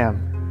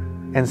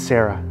Abraham and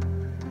Sarah,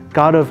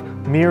 God of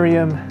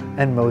Miriam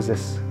and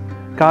Moses,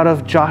 God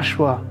of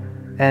Joshua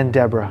and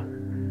Deborah,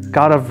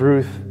 God of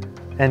Ruth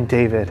and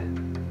David,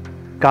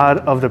 God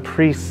of the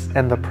priests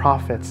and the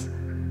prophets,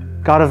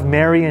 God of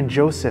Mary and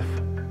Joseph,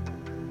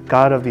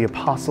 God of the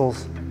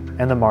apostles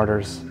and the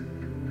martyrs,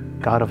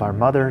 God of our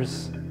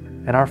mothers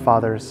and our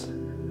fathers,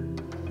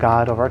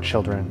 God of our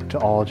children to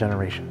all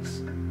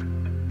generations.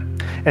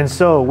 And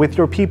so, with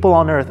your people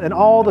on earth and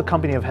all the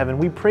company of heaven,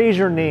 we praise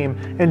your name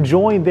and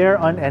join their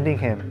unending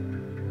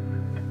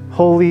hymn.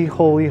 Holy,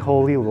 holy,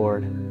 holy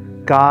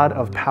Lord, God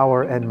of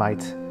power and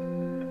might.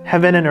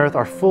 Heaven and earth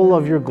are full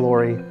of your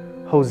glory.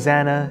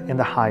 Hosanna in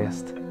the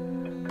highest.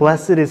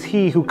 Blessed is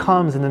he who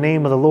comes in the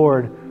name of the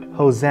Lord.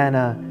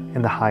 Hosanna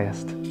in the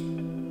highest.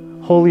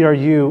 Holy are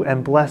you,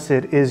 and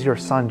blessed is your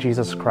Son,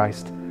 Jesus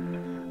Christ.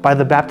 By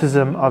the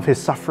baptism of his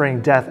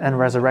suffering, death, and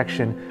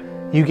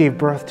resurrection, you gave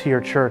birth to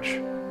your church,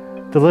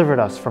 delivered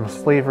us from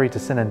slavery to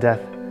sin and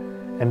death,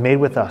 and made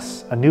with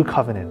us a new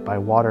covenant by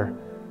water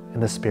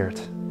and the Spirit.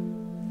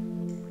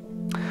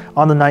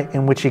 On the night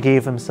in which he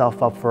gave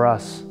himself up for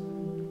us,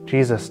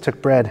 Jesus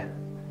took bread,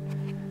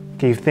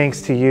 gave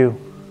thanks to you,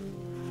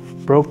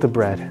 broke the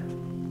bread,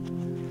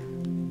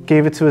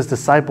 gave it to his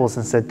disciples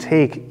and said,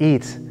 "Take,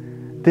 eat.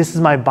 This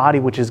is my body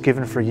which is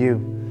given for you.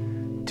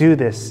 Do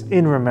this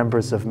in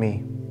remembrance of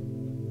me."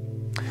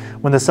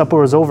 When the supper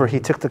was over, he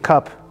took the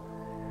cup.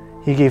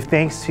 He gave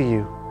thanks to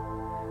you,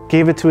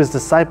 gave it to his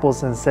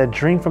disciples and said,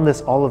 "Drink from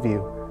this, all of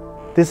you.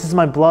 This is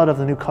my blood of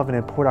the new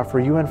covenant poured out for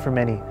you and for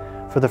many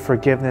for the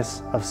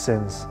forgiveness of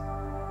sins.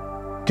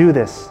 Do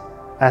this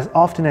as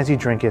often as you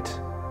drink it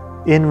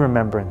in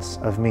remembrance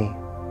of me."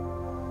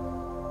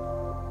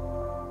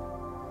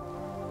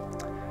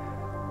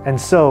 And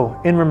so,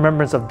 in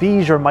remembrance of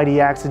these your mighty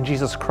acts in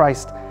Jesus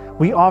Christ,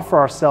 we offer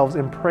ourselves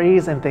in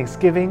praise and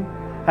thanksgiving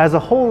as a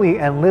holy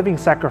and living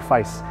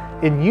sacrifice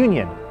in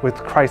union with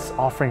Christ's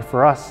offering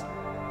for us,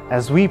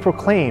 as we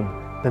proclaim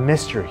the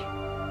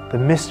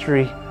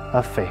mystery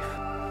of faith.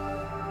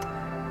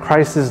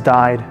 Christ has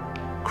died,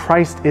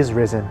 Christ is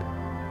risen,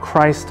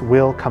 Christ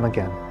will come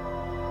again.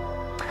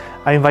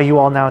 I invite you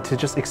all now to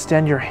just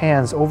extend your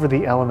hands over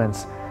the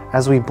elements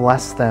as we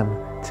bless them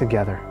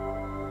together.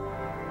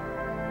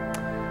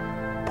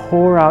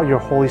 Pour out your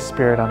Holy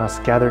Spirit on us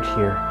gathered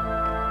here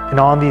and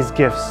on these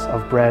gifts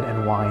of bread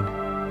and wine.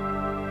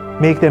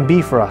 Make them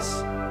be for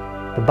us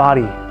the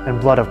body and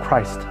blood of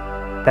Christ,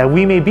 that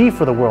we may be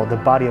for the world the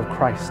body of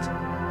Christ,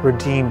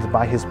 redeemed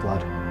by his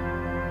blood.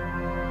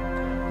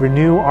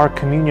 Renew our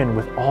communion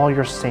with all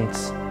your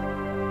saints,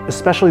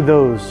 especially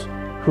those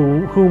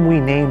whom we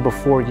name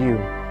before you,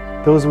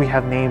 those we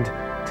have named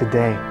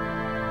today.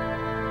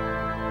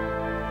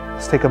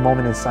 Let's take a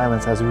moment in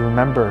silence as we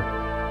remember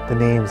the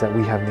names that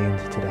we have named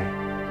today.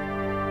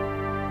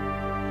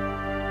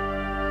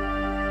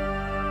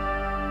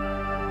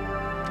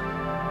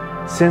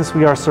 Since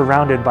we are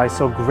surrounded by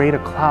so great a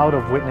cloud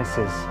of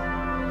witnesses,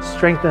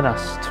 strengthen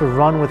us to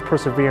run with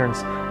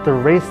perseverance the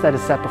race that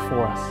is set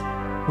before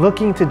us,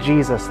 looking to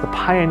Jesus, the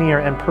pioneer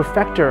and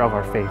perfecter of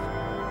our faith.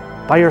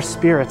 By your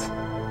Spirit,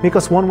 make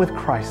us one with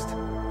Christ,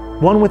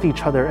 one with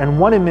each other, and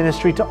one in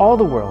ministry to all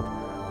the world,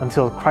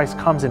 until Christ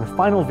comes in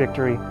final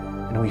victory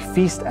and we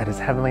feast at his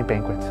heavenly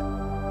banquet.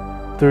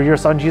 Through your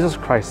Son, Jesus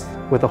Christ,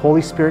 with the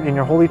Holy Spirit in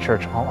your holy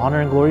church, all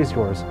honor and glory is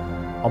yours,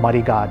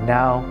 Almighty God,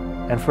 now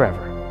and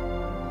forever.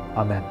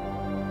 Amen.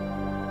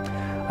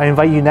 I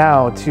invite you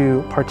now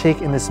to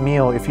partake in this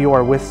meal if you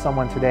are with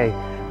someone today,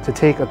 to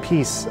take a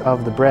piece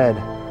of the bread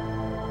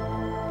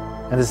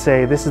and to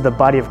say, "This is the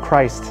body of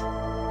Christ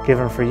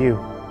given for you."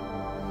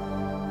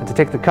 And to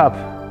take the cup,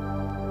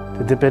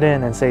 to dip it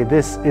in and say,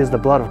 "This is the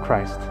blood of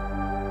Christ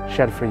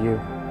shed for you."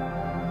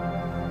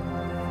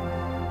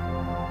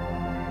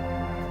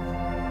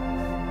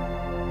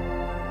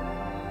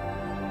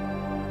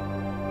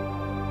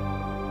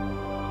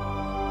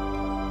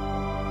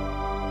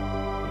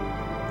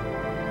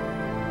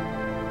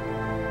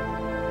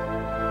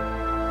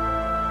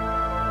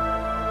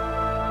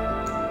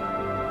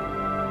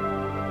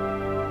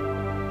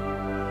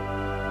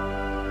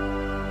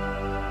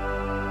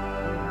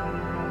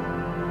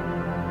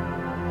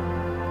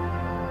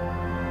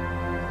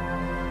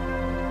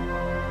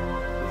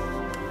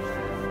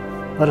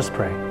 Let us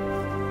pray.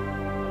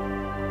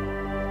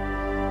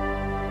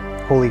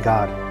 Holy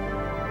God,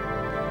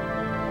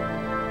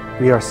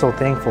 we are so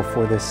thankful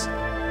for this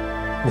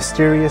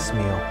mysterious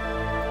meal,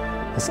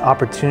 this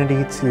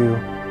opportunity to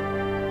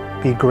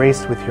be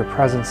graced with your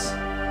presence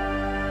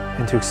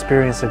and to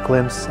experience a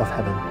glimpse of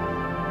heaven.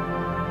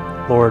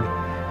 Lord,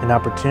 an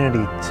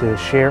opportunity to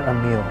share a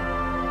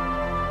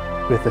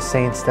meal with the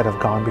saints that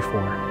have gone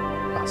before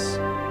us.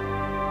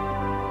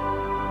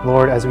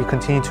 Lord, as we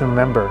continue to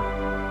remember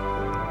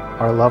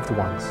our loved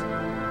ones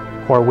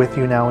who are with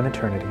you now in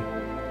eternity,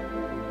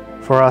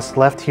 for us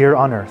left here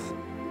on earth,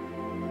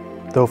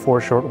 though for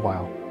a short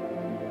while,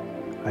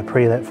 I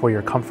pray that for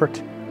your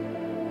comfort,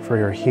 for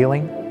your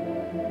healing,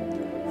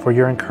 for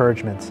your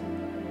encouragement,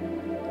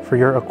 for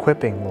your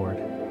equipping, Lord,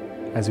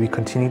 as we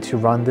continue to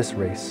run this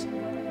race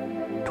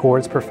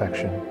towards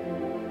perfection,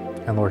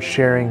 and Lord,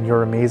 sharing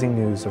your amazing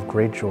news of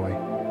great joy,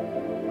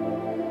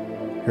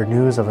 your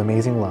news of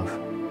amazing love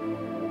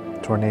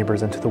to our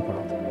neighbors and to the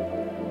world.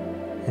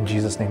 In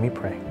Jesus' name we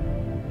pray.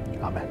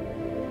 Amen.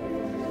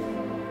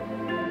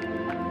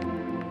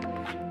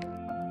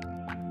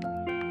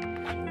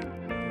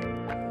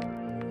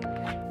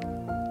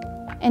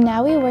 And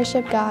now we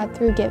worship God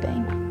through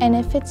giving. And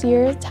if it's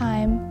your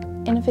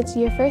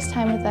first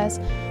time with us,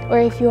 or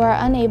if you are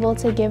unable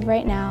to give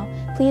right now,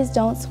 please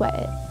don't sweat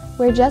it.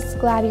 We're just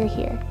glad you're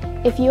here.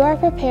 If you are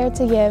prepared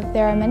to give,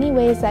 there are many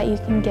ways that you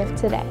can give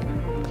today.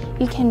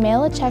 You can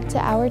mail a check to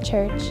our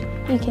church,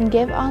 you can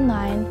give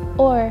online,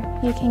 or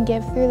you can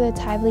give through the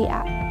Tithely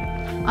app.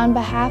 On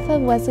behalf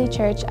of Wesley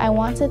Church, I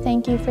want to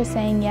thank you for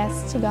saying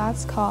yes to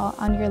God's call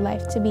on your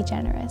life to be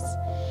generous.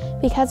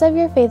 Because of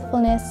your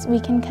faithfulness, we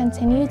can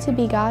continue to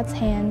be God's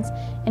hands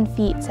and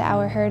feet to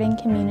our hurting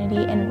community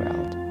and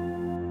world.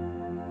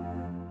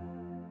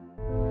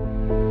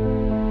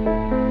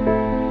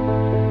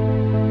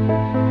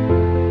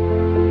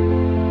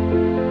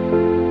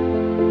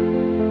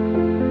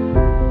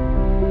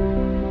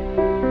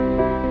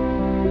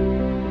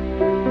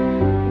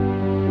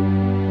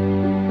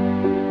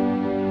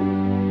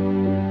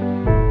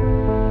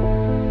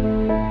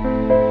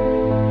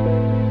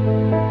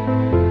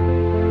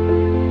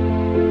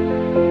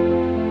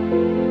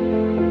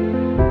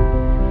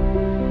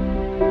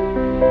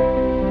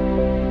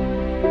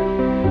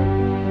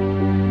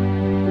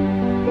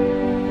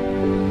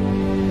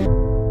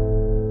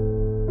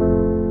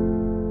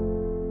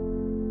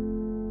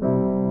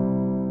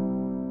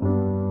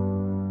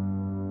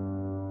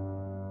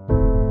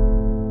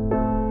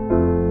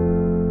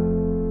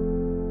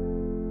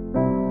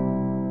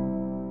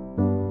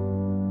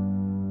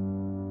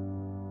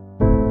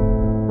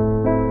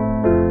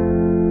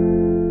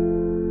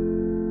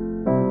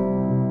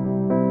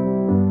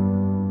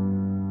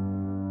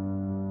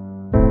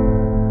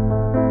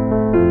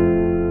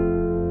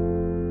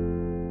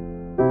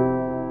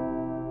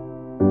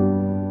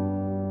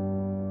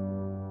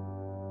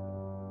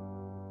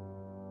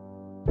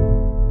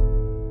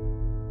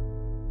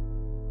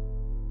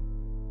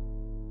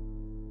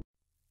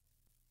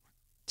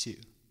 Two,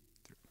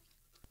 three.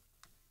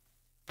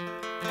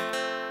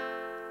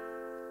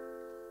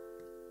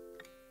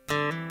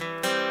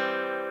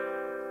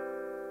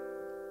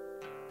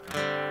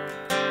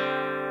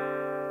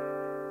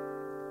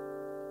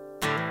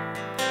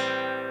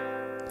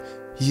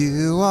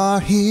 You are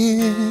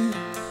here,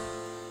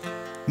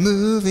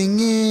 moving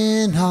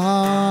in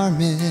our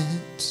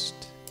midst.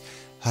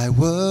 I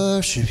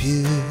worship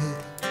you.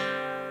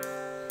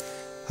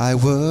 I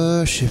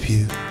worship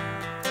you.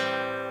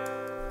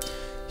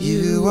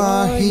 You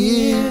are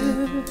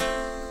here,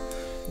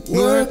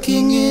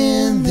 working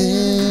in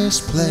this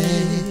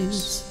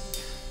place.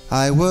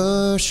 I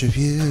worship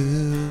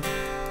you.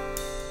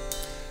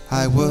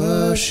 I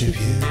worship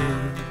you.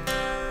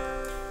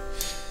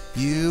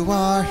 You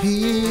are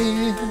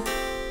here,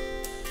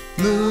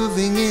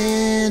 moving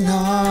in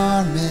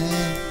our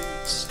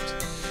midst.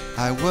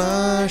 I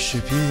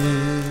worship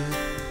you.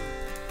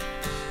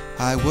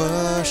 I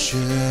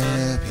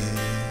worship you.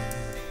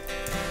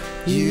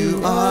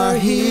 You are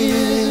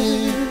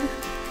here,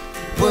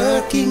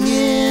 working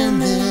in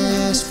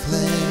this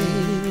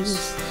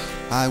place.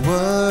 I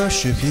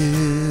worship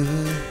you.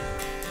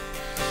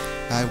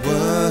 I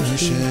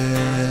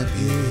worship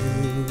you.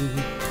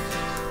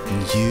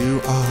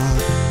 You are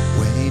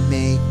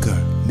waymaker,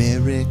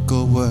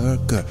 miracle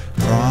worker,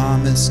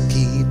 promise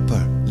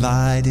keeper,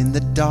 light in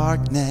the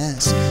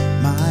darkness.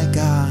 My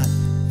God,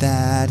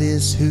 that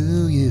is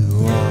who you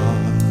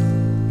are.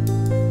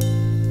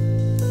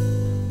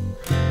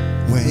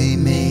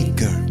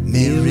 Waymaker,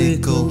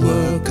 miracle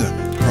worker,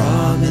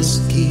 promise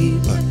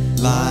keeper,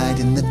 light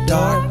in the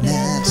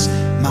darkness.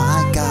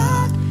 My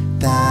God,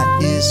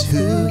 that is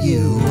who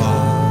you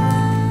are.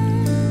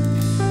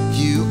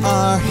 You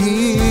are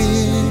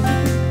here,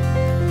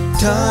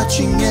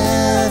 touching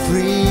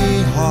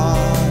every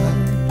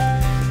heart.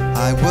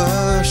 I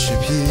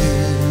worship you.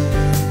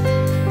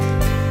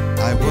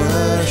 I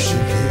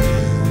worship you.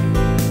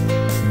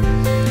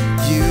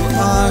 You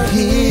are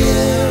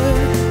here,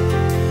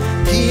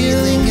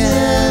 healing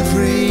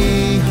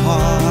every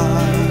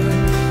heart.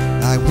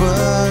 I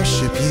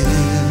worship you.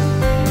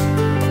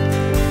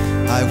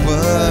 I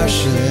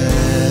worship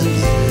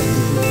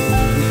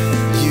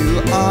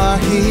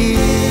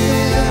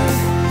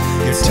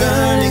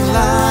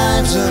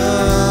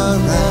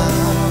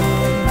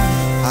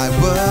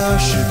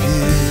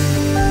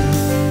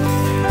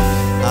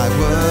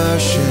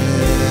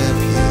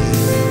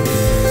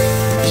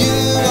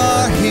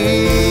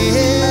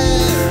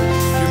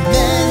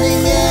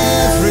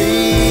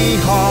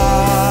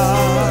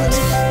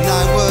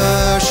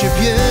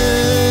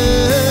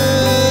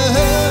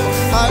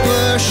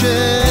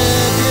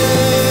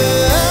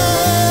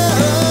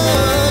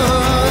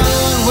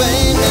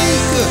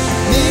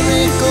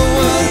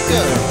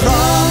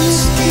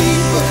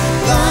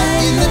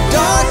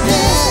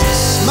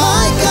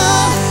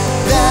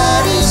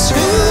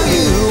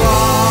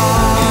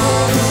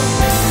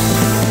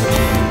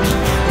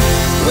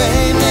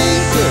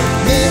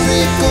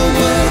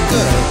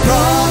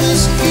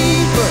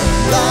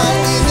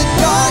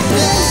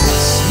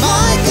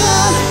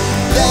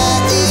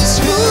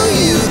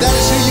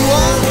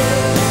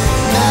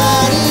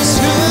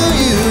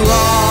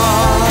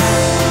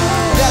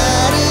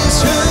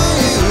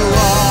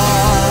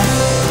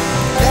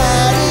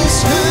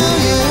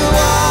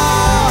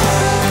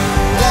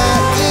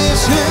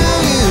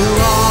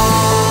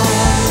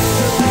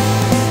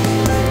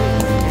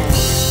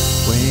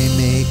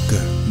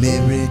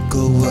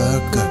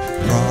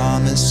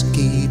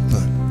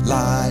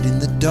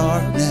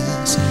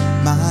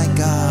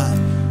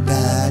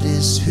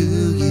is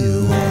who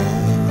you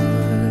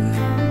are.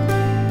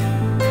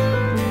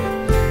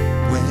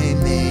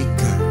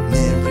 Waymaker,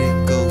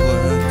 miracle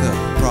worker,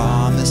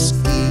 promise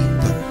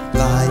keeper,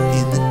 light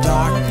in the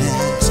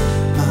darkness.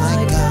 My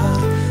God,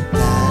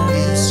 that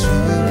is who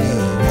you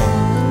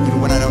are.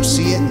 Even when I don't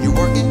see it, you're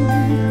working.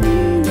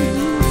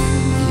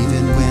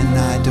 Even when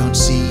I don't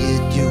see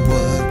it, you're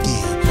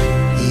working.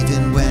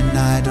 Even when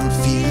I don't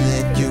feel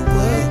it, you're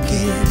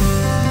working.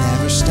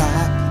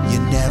 You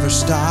never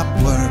stop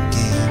working.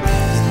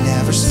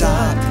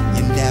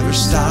 You never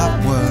stop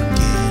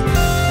working.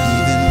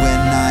 Even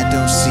when I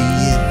don't see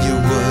it,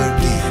 you're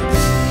working.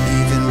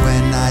 Even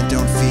when I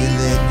don't feel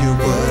it, you're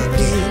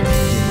working.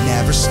 You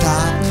never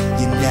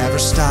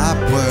stop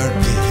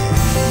working.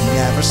 You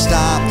never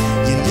stop.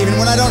 Even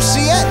when I don't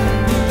see it,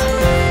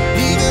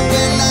 even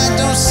when I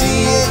don't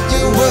see it,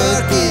 you're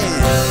working.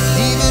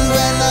 Even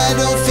when I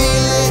don't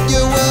feel it,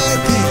 you're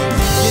working.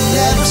 You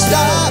never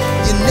stop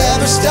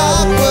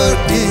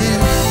working.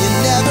 You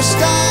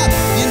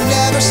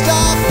never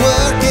stop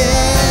working.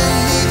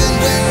 Even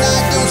when I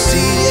don't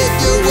see it,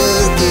 you're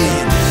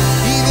working.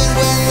 Even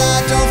when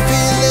I don't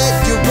feel it,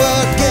 you're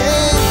working.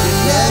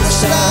 You never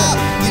stop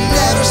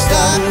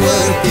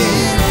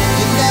working.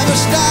 You never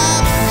stop.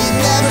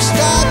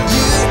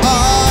 You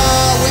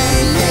are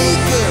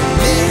waymaker,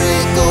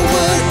 miracle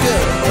worker,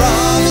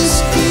 promise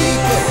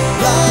keeper,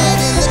 light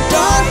in the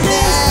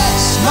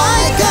darkness.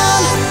 My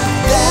God,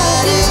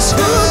 that is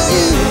who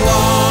you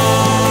are.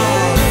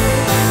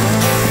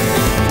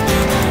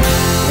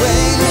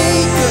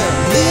 Waymaker,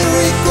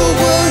 miracle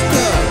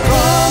worker,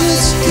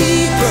 promise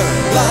keeper,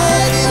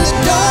 light in the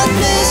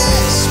darkness.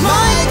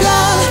 My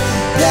God,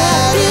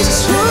 that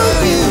is who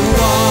you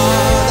are.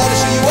 That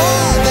is who you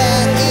are.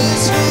 That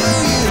is who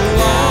you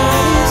are.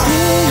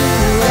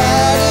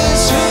 That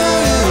is who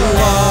you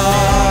are.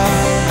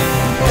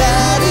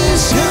 That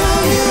is who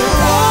you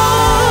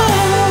are.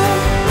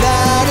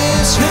 That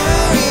is who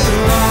you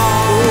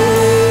are.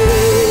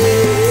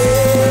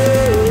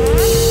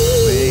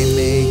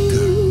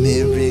 Waymaker,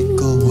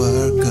 miracle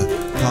worker,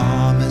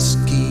 promise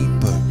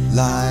keeper,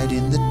 light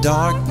in the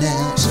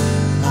darkness.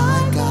 My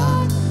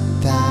God,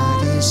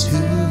 that is who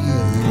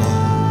you are.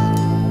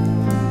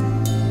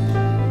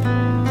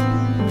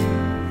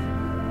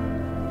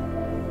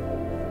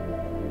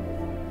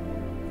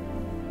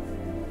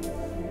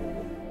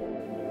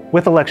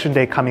 With Election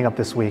Day coming up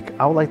this week,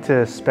 I would like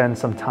to spend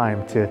some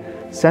time to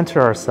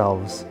center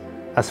ourselves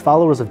as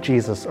followers of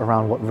Jesus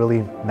around what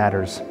really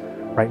matters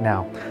right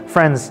now.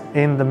 Friends,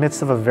 in the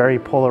midst of a very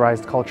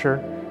polarized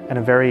culture and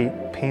a very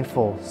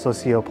painful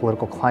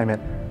socio-political climate,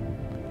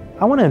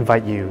 I want to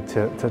invite you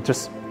to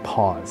just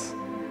pause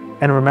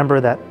and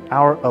remember that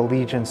our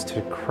allegiance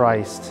to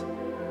Christ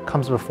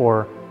comes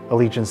before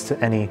allegiance to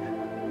any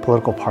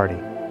political party.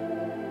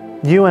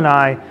 You and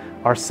I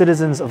are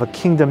citizens of a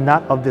kingdom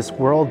not of this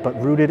world, but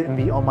rooted in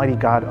the Almighty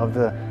God of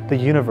the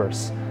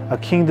universe, a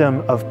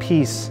kingdom of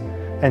peace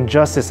and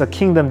justice, a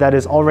kingdom that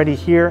is already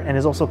here and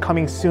is also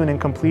coming soon in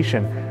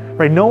completion.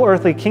 Right? No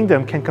earthly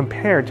kingdom can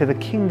compare to the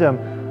kingdom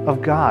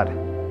of God.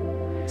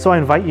 So I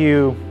invite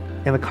you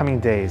in the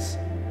coming days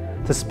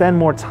to spend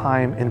more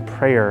time in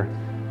prayer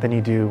than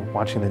you do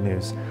watching the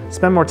news.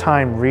 Spend more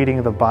time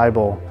reading the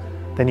Bible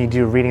than you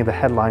do reading the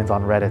headlines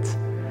on Reddit.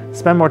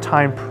 Spend more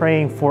time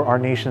praying for our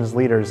nation's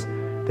leaders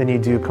than you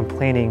do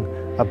complaining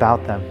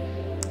about them.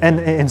 And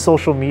in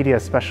social media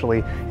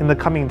especially, in the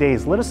coming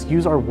days, let us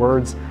use our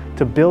words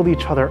to build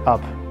each other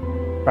up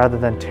rather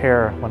than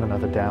tear one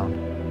another down.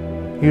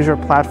 Use your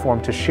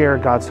platform to share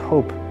God's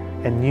hope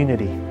and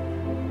unity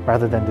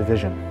rather than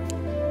division.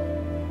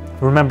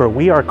 Remember,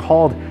 we are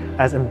called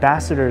as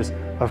ambassadors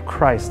of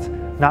Christ,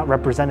 not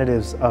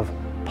representatives of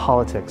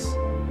politics.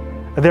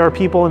 There are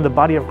people in the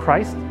body of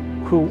Christ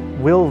who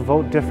will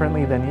vote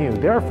differently than you.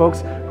 There are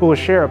folks who will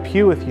share a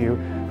pew with you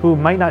who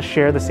might not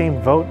share the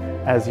same vote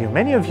as you.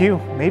 Many of you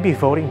may be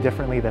voting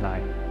differently than I.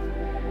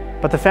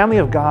 But the family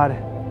of God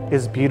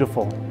is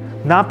beautiful,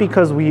 not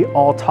because we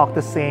all talk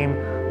the same,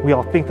 we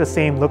all think the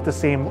same, look the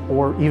same,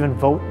 or even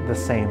vote the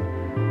same,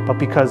 but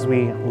because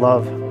we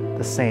love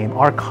the same.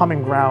 Our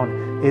common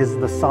ground is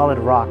the solid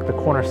rock, the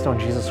cornerstone,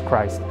 Jesus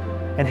Christ,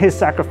 and His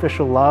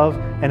sacrificial love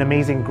and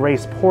amazing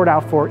grace poured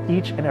out for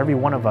each and every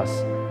one of us,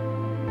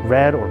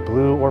 red or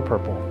blue or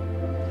purple.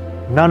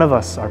 None of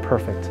us are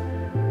perfect,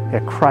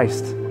 yet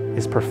Christ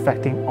is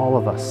perfecting all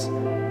of us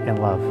in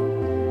love.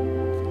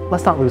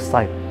 Let's not lose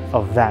sight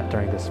of that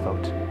during this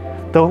vote.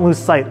 Don't lose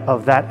sight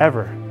of that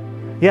ever.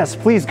 Yes,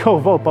 please go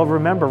vote, but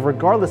remember,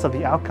 regardless of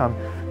the outcome,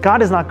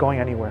 God is not going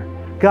anywhere.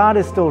 God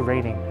is still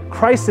reigning.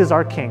 Christ is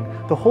our King.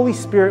 The Holy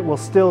Spirit will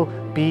still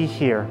be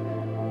here.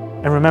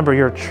 And remember,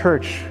 your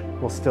church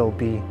will still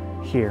be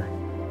here.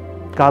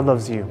 God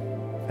loves you,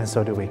 and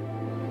so do we.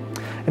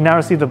 And now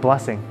receive the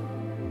blessing.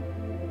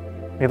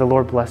 May the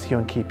Lord bless you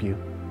and keep you.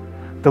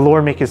 The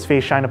Lord make His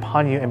face shine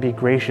upon you and be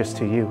gracious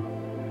to you.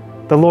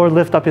 The Lord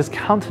lift up His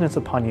countenance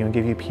upon you and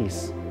give you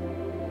peace.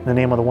 In the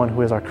name of the one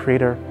who is our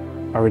Creator,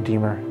 our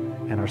Redeemer,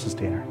 and our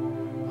Sustainer.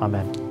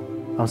 Amen.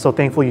 I'm so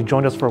thankful you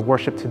joined us for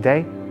worship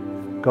today.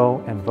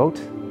 Go and vote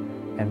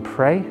and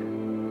pray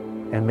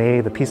and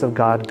may the peace of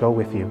God go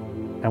with you.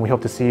 And we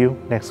hope to see you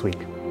next week.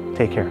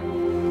 Take care.